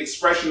ultimate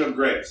expression of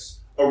grace.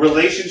 A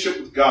relationship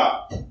with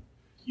God.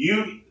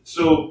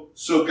 So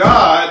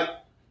God,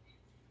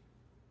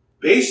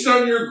 based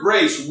on your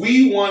grace,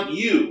 we want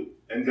you.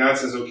 And God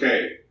says,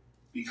 okay,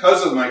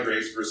 because of my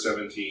grace, verse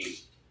 17,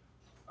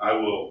 I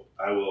will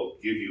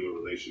give you a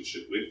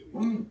relationship with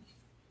me.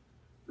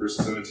 Verse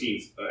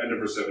 17, end of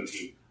verse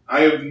 17.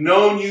 I have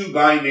known you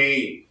by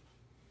name.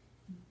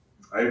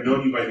 I have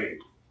known you by name.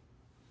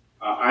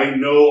 I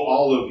know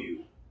all of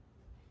you.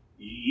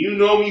 You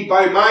know me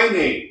by my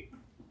name.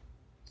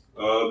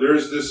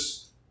 There's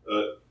this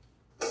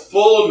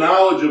full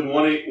knowledge of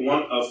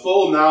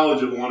full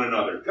knowledge of one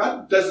another.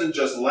 God doesn't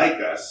just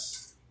like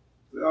us.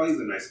 Oh, he's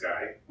a nice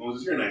guy.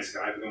 Moses, you're a nice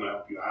guy. I think I'm going to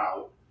help you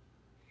out.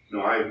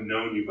 No, I have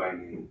known you by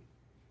name.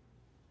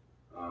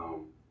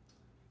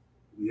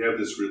 We have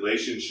this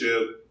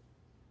relationship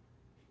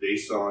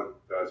based on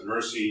God's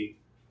mercy,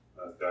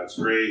 God's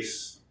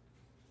grace,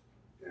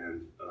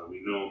 and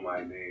we know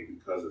my name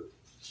because of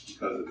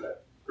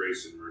that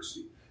grace and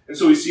mercy. And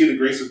so we see the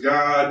grace of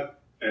God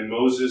and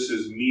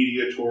Moses'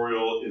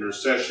 mediatorial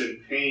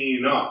intercession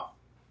paying off.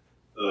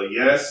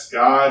 Yes,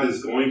 God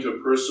is going to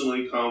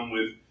personally come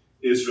with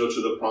Israel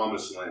to the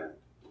promised land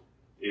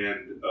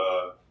and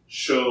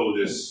show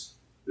this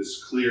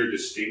clear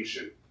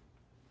distinction.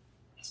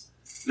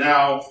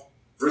 Now,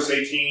 verse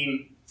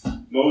 18,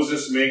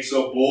 Moses makes a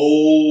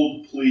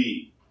bold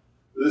plea.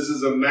 This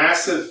is a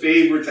massive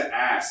favor to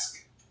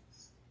ask.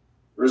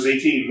 Verse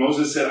 18,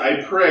 Moses said,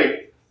 I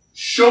pray,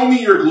 show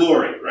me your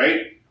glory,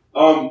 right?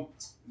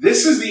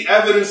 This is the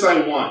evidence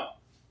I want.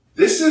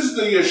 This is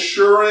the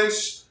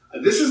assurance.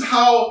 This is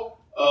how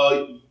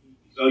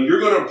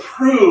you're going to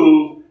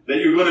prove that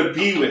you're going to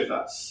be with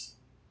us.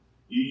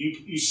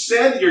 You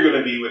said you're going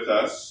to be with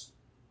us.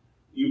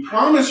 You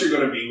promised you're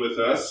going to be with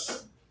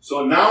us.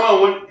 So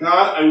now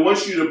I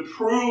want you to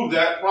prove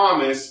that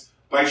promise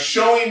by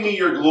showing me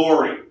your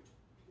glory.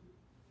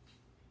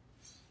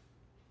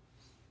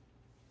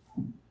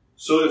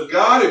 So if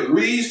God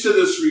agrees to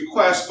this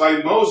request by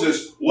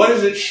Moses, what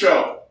does it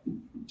show?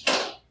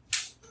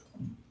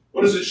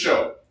 What does it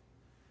show?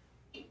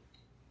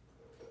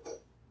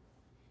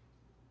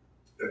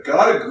 If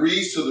God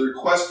agrees to the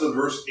request of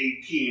verse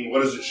 18,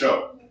 what does it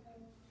show?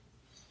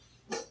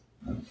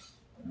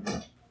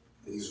 That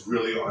he's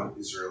really on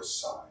Israel's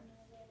side.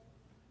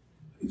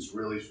 He's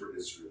really for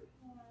Israel.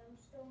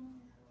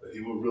 That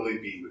he will really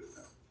be with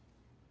them.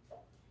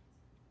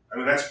 I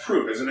mean, that's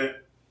proof, isn't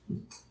it?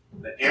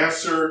 The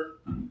answer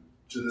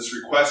to this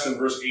request in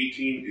verse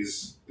 18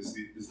 is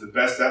the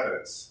best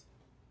evidence.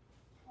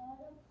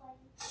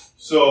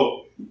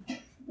 So,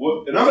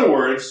 in other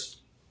words,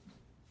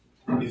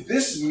 if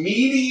this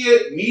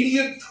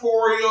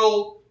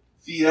mediatorial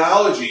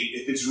theology,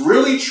 if it's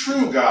really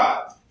true,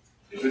 God,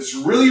 if it's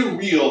really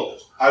real,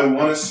 I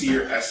want to see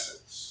your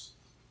essence.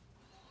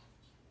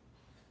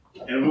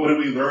 And what do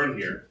we learn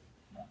here?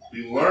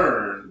 We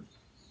learn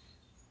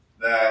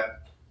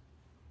that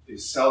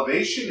if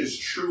salvation is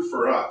true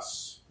for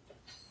us,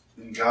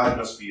 then God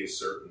must be a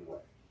certain way.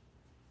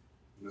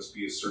 He must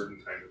be a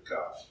certain kind of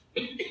God.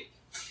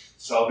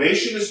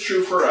 Salvation is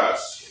true for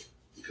us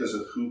because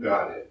of who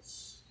God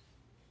is.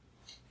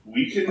 If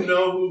we can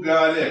know who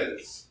God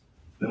is,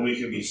 then we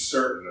can be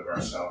certain of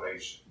our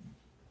salvation.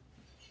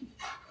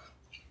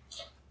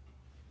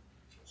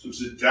 So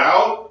to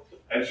doubt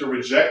and to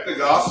reject the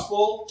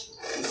gospel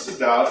is to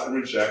doubt and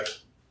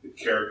reject the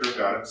character of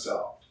God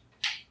himself.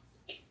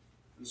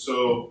 And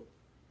so,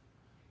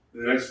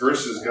 in the next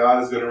verses,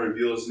 God is going to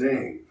reveal his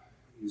name.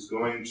 He's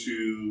going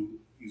to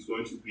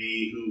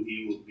be who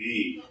he will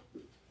be.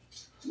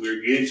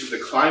 We're getting to the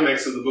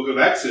climax of the book of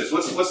Exodus.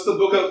 What's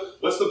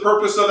the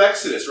purpose of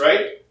Exodus,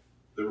 right?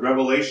 The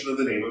revelation of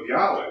the name of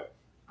Yahweh.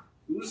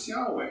 Who is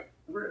Yahweh?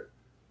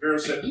 Pharaoh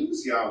said, who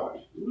is Yahweh?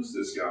 Who is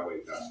this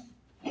Yahweh God?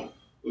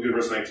 Look at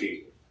verse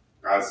 19.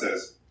 God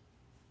says,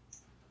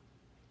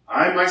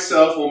 I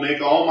myself will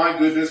make all my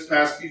goodness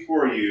pass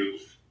before you,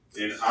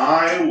 and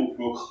I will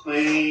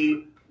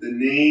proclaim the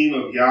name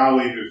of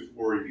Yahweh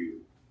before you.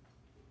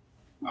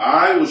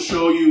 I will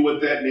show you what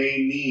that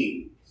name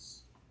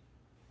means.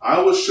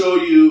 I will show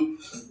you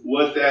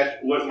what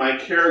my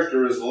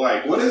character is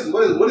like. What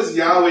does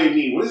Yahweh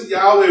mean? What does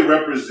Yahweh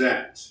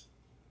represent?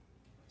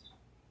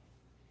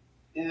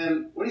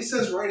 And what he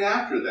says right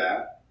after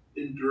that,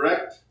 in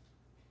direct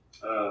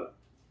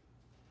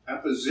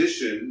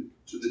apposition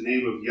to the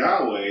name of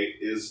Yahweh,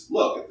 is,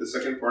 look, at the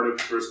second part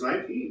of verse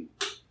 19.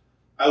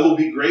 I will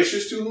be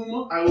gracious to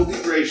whom I will be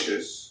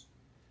gracious,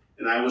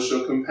 and I will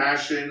show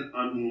compassion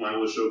on whom I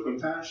will show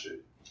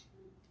compassion.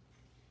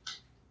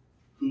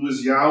 Who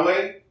is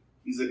Yahweh?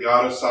 He's a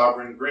God of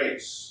sovereign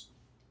grace.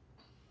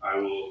 I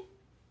will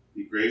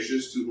be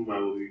gracious to whom I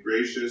will be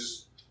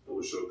gracious. I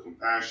will show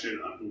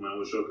compassion on whom I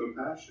will show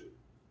compassion.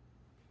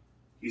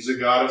 He's a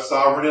God of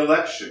sovereign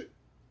election.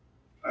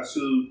 That's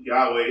who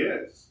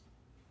Yahweh is.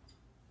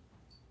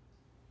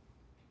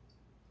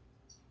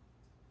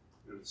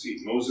 And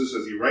see, Moses,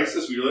 as he writes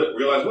this, we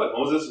realize what?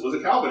 Moses was a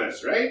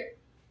Calvinist, right?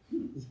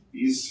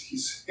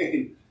 He's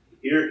saying,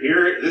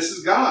 here, this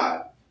is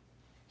God.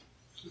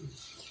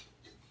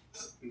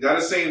 And God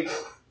is saying,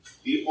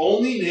 the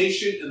only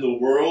nation in the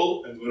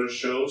world I'm going to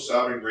show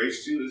sovereign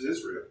grace to is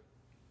Israel.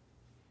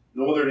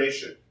 No other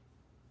nation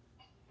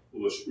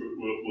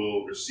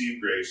will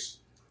receive grace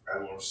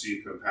and will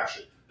receive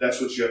compassion. That's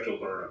what you have to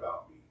learn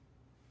about me.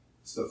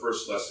 It's the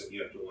first lesson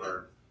you have to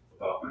learn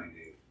about my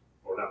name.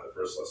 Or not the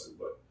first lesson,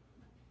 but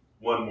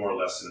one more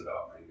lesson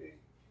about my name.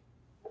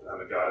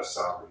 I'm a God of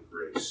sovereign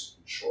grace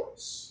and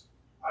choice.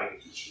 I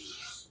get to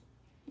choose.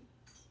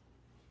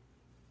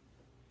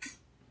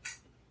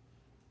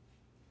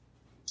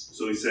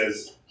 So he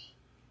says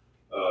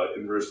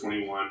in verse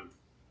 21,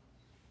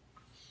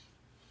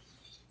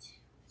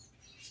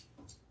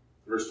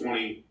 verse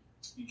 20,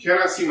 you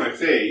cannot see my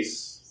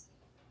face,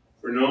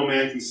 for no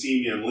man can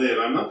see me and live.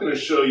 I'm not going to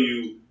show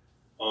you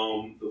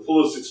the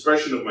fullest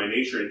expression of my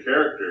nature and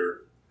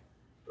character.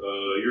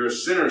 You're a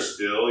sinner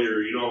still.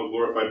 You don't have a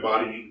glorified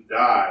body. You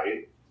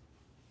die.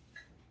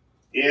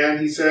 And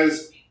he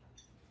says,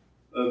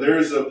 there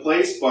is a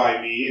place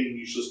by me, and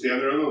you shall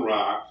stand there on the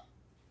rock.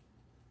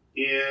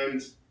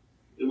 And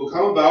it will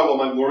come about while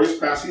my glory is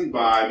passing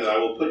by that I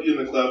will put you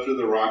in the cleft of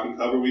the rock and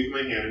cover with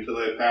my hand until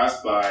I have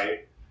passed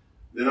by.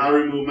 Then I'll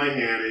remove my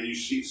hand, and you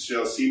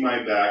shall see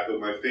my back, but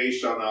my face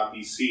shall not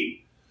be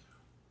seen.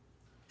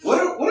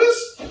 What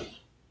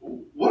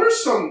are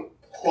some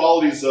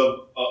qualities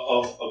of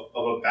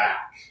a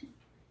back?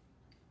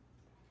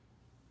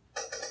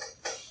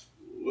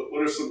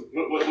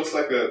 What's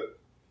like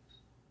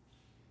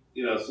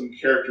some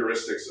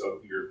characteristics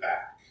of your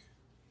back?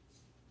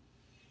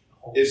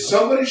 If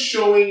somebody's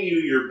showing you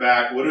your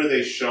back, what are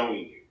they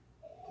showing you?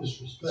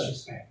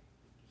 Disrespect.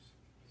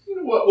 You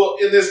know what? Well,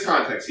 in this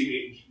context,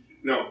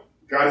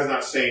 God is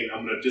not saying,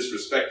 I'm going to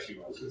disrespect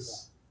you,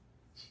 Moses.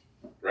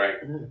 Right?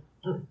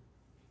 So I'm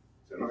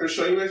not going to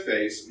show you my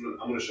face.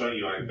 I'm going to show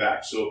you my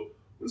back. So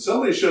when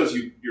somebody shows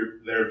you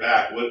their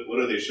back, what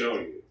are they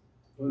showing you?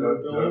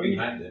 Go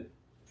behind them.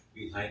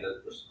 Behind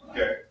that person.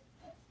 Okay.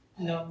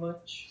 Not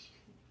much.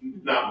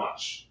 Not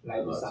much.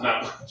 Like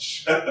Not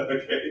much.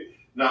 Okay.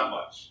 Not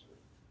much.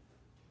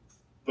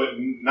 But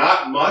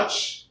not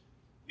much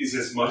is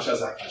as much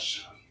as I can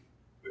show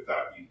you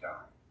without you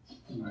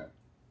dying. Right?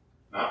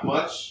 Not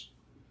much,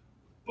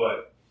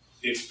 but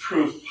it's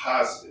proof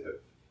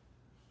positive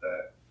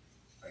that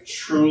I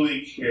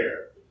truly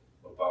care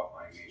about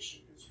my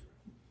nation, Israel.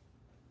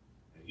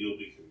 And you'll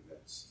be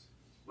convinced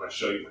when I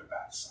show you my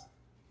backside.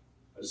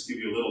 I'll just give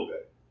you a little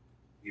bit.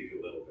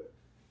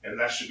 And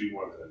that should be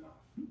more than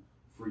enough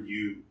for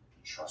you to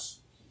trust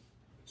me,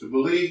 to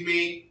believe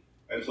me,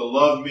 and to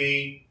love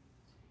me,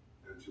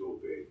 and to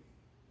obey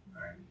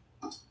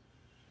me.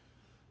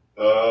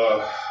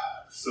 Right?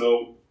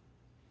 So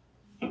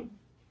you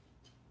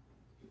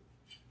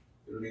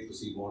don't need to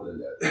see more than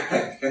that.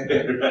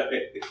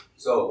 right.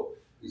 So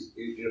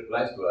it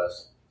applies to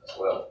us as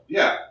well.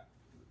 Yeah.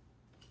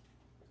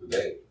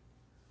 Today.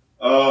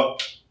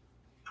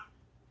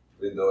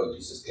 Even though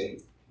Jesus came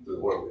to the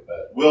world with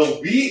that.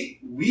 Well, we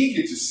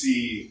get to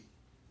see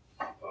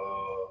a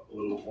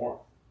little more,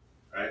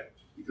 right?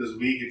 Because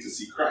we get to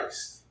see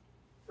Christ,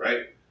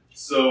 right?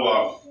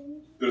 So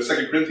go to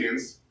 2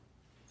 Corinthians.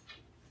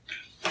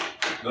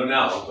 Not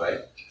now,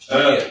 right?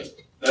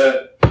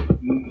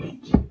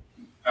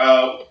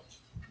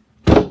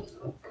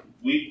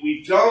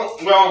 We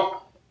don't,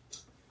 well,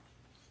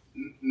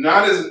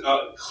 not as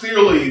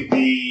clearly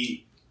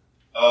the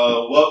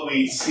what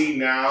we see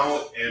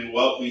now and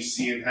what we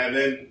see in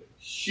heaven,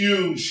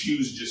 huge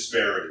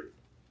disparity,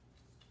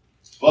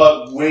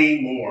 but way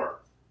more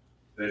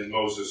than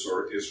Moses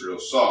or Israel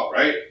saw,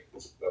 right?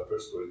 But 1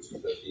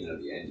 Corinthians 13 at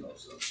the end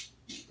also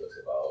talks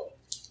about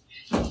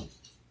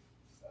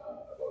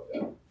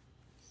that.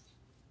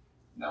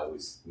 Now we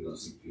don't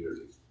see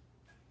clearly.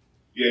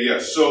 Yeah.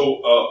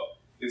 So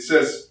it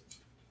says,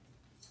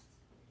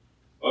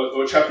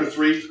 chapter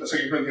 3,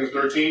 2 Corinthians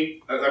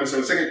 13.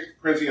 2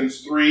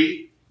 Corinthians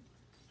 3,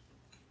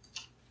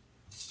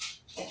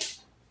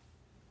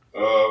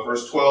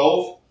 verse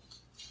 12.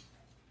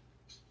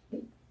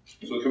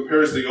 So it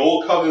compares the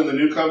old covenant and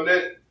the new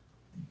covenant.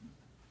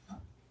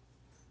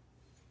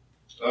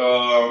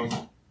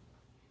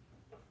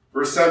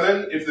 Verse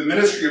 7, if the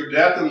ministry of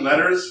death and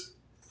letters,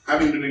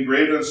 having been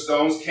engraved on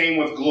stones, came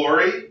with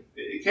glory,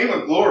 it came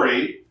with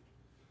glory,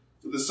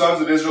 so the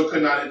sons of Israel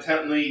could not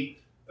intently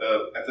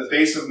at the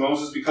face of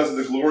Moses because of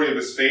the glory of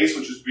his face,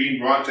 which is being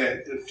brought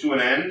to an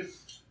end.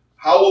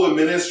 How will the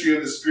ministry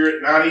of the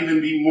Spirit not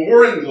even be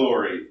more in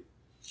glory?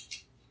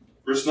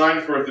 Verse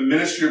 9, for if the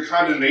ministry of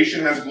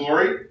condemnation has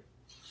glory,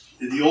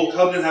 did the old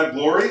covenant have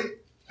glory?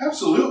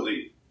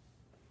 Absolutely.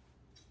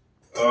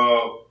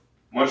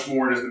 Much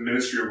more does the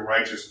ministry of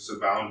righteousness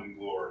abound in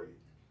glory.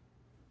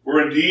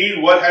 For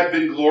indeed, what had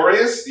been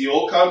glorious, the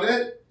old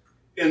covenant,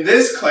 in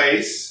this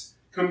case,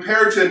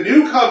 compared to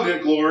new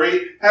covenant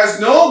glory, has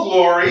no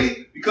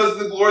glory because of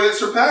the glory that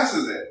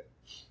surpasses it.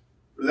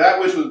 For that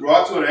which was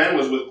brought to an end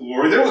was with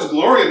glory. There was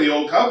glory in the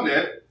old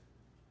covenant.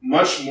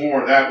 Much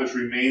more that which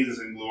remains is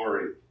in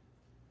glory.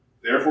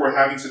 Therefore,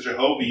 having such a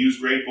hope, we use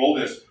great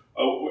boldness,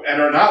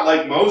 and are not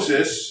like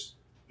Moses,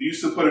 who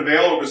used to put a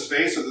veil over his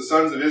face, so the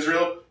sons of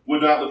Israel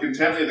would not look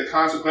intently at the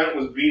consequent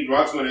was being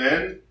brought to an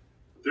end.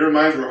 Their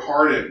minds were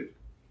hardened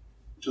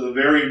until the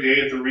very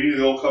day at the reading of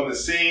the old covenant.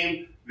 The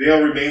same veil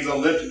remains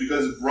unlifted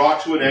because it's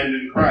brought to an end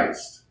in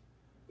Christ.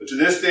 But to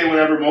this day,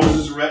 whenever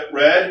Moses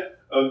read,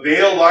 a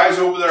veil lies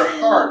over their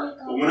heart.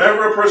 But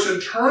whenever a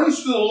person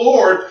turns to the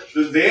Lord,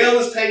 the veil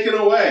is taken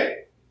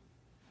away.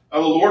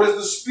 Now the Lord is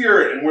the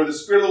Spirit, and where the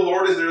Spirit of the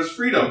Lord is, there is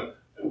freedom.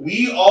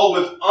 We all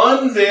with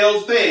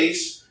unveiled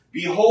face,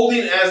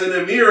 beholding as in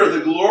a mirror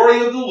the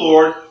glory of the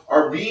Lord,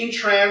 are being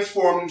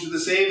transformed into the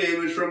same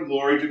image from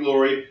glory to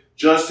glory,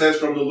 just as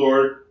from the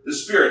Lord the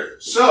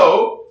Spirit.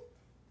 So,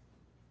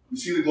 we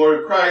see the glory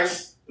of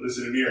Christ, but it's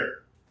in a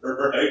mirror.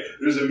 Right?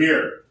 There's a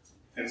mirror.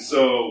 And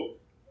so,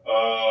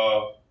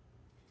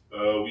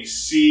 we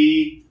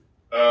see,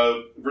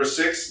 verse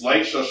 6,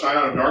 light shall shine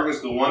out of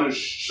darkness, the one who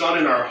shone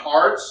in our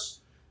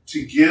hearts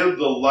to give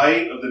the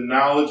light of the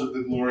knowledge of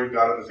the glory of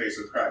God in the face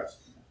of Christ.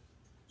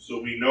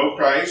 So we know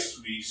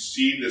Christ, we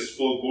see this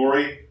full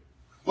glory,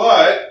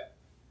 but,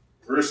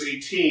 verse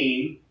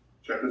 18,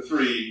 chapter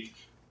 3,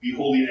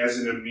 beholding as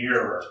in a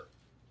mirror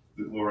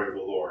the glory of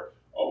the Lord.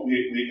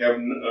 We have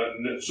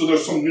so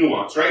there's some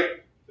nuance,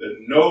 right?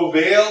 No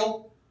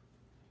veil,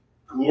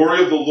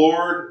 glory of the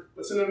Lord.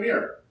 It's in a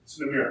mirror. It's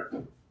in a mirror.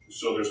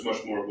 So there's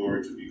much more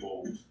glory to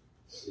behold.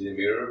 In the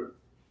mirror,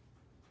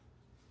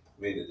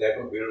 I mean, the type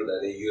of mirror that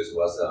they used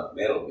was a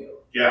metal mirror.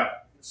 Yeah.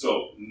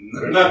 So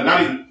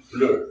not even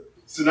blur.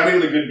 So not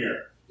even a good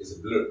mirror. It's a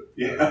blur.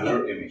 Yeah. A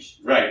blur image.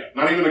 Right.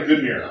 Not even a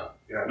good mirror. No.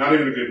 Yeah. Not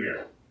even a good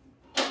mirror.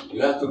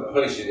 You have to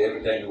polish it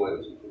every time you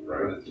want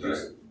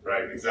it.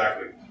 Right.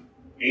 Exactly.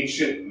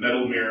 Ancient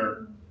metal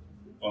mirror,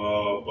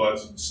 but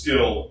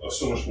still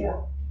so much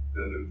more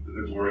than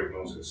the glory of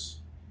Moses.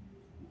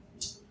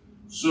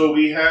 So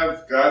we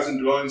have God's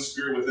indwelling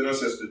Spirit within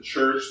us as the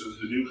church, as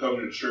the new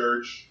covenant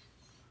church.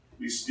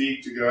 We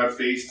speak to God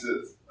face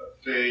to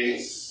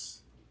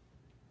face.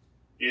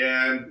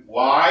 And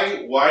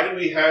why? Why do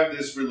we have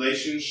this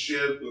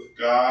relationship with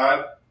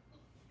God?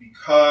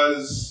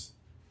 Because,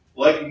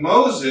 like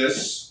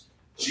Moses,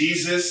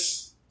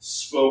 Jesus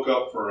spoke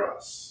up for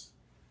us.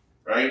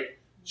 Right?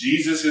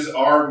 Jesus is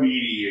our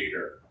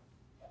mediator.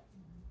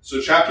 So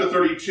chapter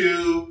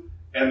 32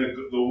 and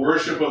the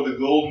worship of the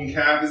golden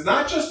calf is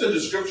not just a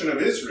description of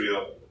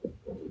Israel.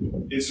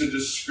 It's a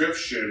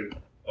description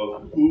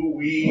of who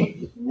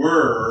we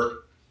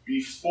were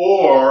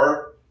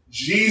before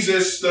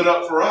Jesus stood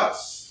up for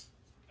us.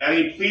 And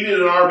he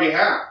pleaded on our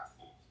behalf.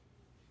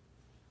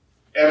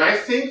 And I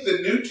think the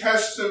New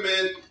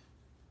Testament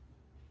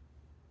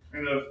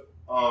kind of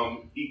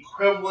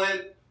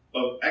equivalent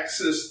of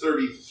Exodus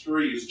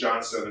 33 is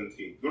John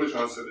 17. Go to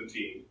John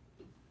 17.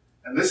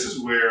 And this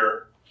is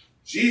where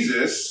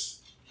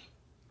Jesus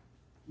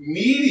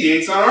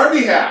mediates on our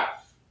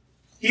behalf.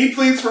 He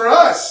pleads for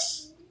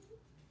us.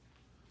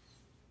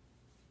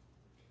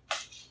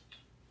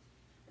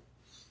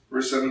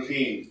 Verse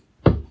 17.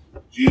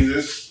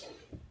 Jesus,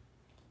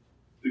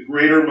 the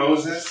greater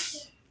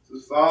Moses,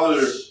 says,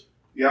 Father,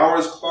 the hour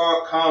has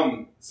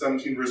come,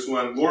 17 verse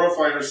 1,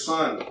 glorify your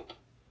Son,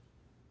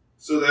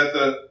 so that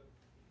the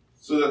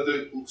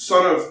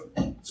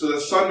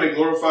Son may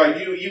glorify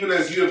you, even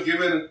as you have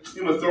given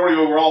him authority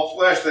over all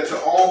flesh, that to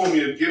all whom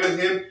you have given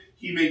him,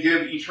 he may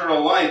give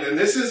eternal life. And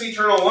this is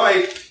eternal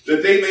life,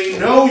 that they may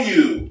know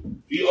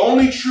you, the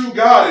only true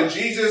God, and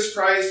Jesus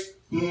Christ,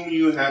 whom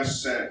you have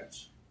sent.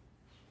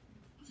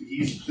 So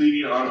he's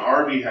pleading on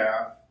our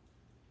behalf,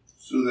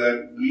 so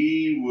that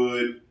we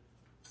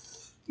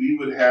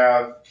would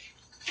have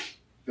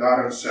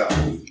God himself.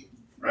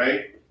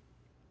 Right?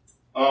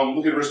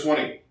 Look at verse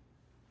 20.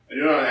 I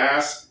do not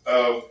ask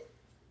of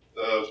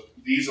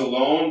these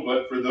alone,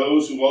 but for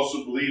those who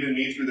also believe in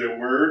me through their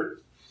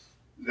word,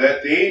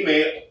 that they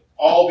may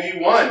all be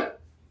one.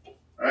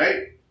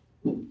 Right?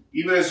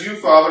 Even as you,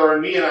 Father, are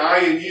in me and I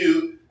in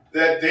you,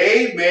 that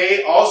they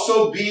may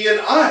also be in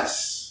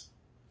us.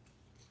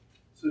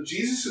 So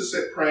Jesus is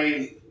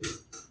praying,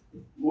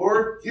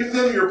 Lord, give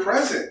them your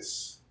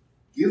presence.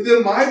 Give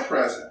them my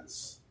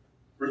presence.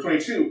 Verse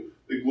 22,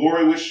 the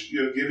glory which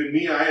you have given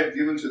me, I have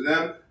given to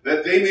them,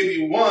 that they may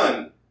be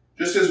one,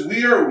 just as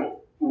we are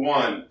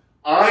one.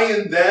 I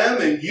and them,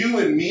 and you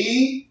and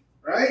me,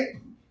 right?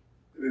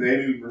 They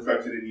may be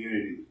perfected in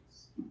unity.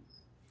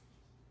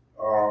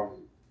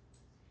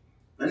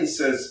 Then he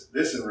says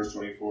this in verse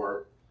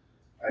 24,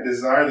 I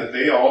desire that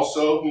they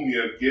also, whom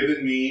you have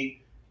given me,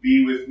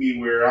 be with me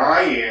where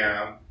I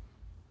am,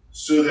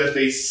 so that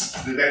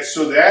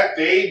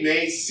they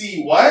may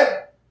see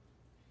what?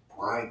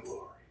 My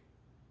glory.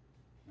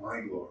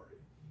 My glory.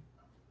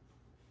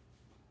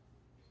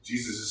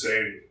 Jesus is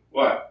saying,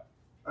 what?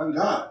 I'm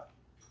God.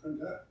 I'm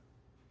God.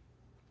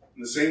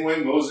 In the same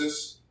way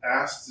Moses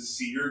asked to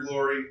see your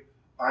glory,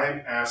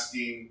 I'm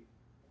asking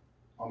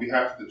on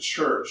behalf of the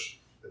church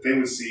that they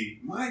would see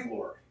my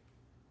glory.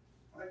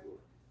 My glory.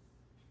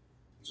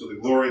 So the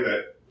glory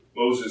that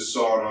Moses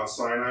saw on Mount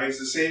Sinai is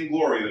the same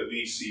glory that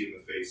we see in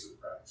the face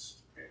of Christ.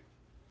 Okay.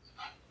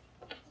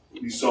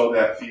 We saw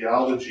that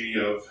theology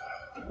of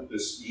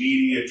this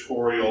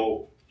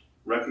mediatorial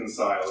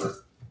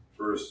reconciler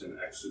first in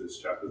Exodus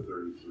chapter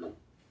 33.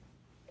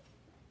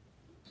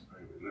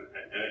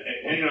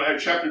 And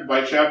chapter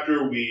by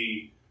chapter,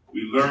 we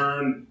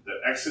learn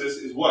that Exodus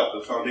is what?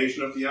 The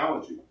foundation of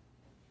theology.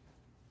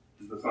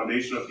 It's the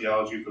foundation of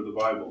theology for the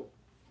Bible.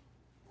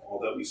 All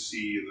that we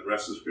see in the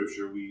rest of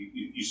Scripture,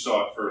 you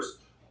saw it first.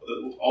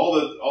 All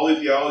the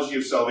theology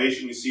of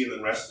salvation we see in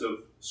the rest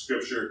of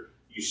Scripture,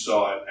 you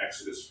saw it in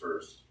Exodus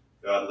first.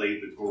 God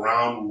laid the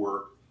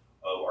groundwork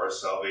of our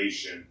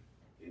salvation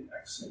in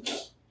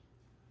Exodus,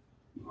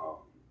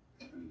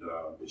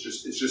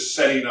 it's just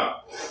setting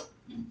up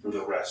for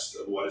the rest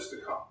of what is to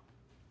come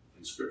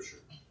in Scripture.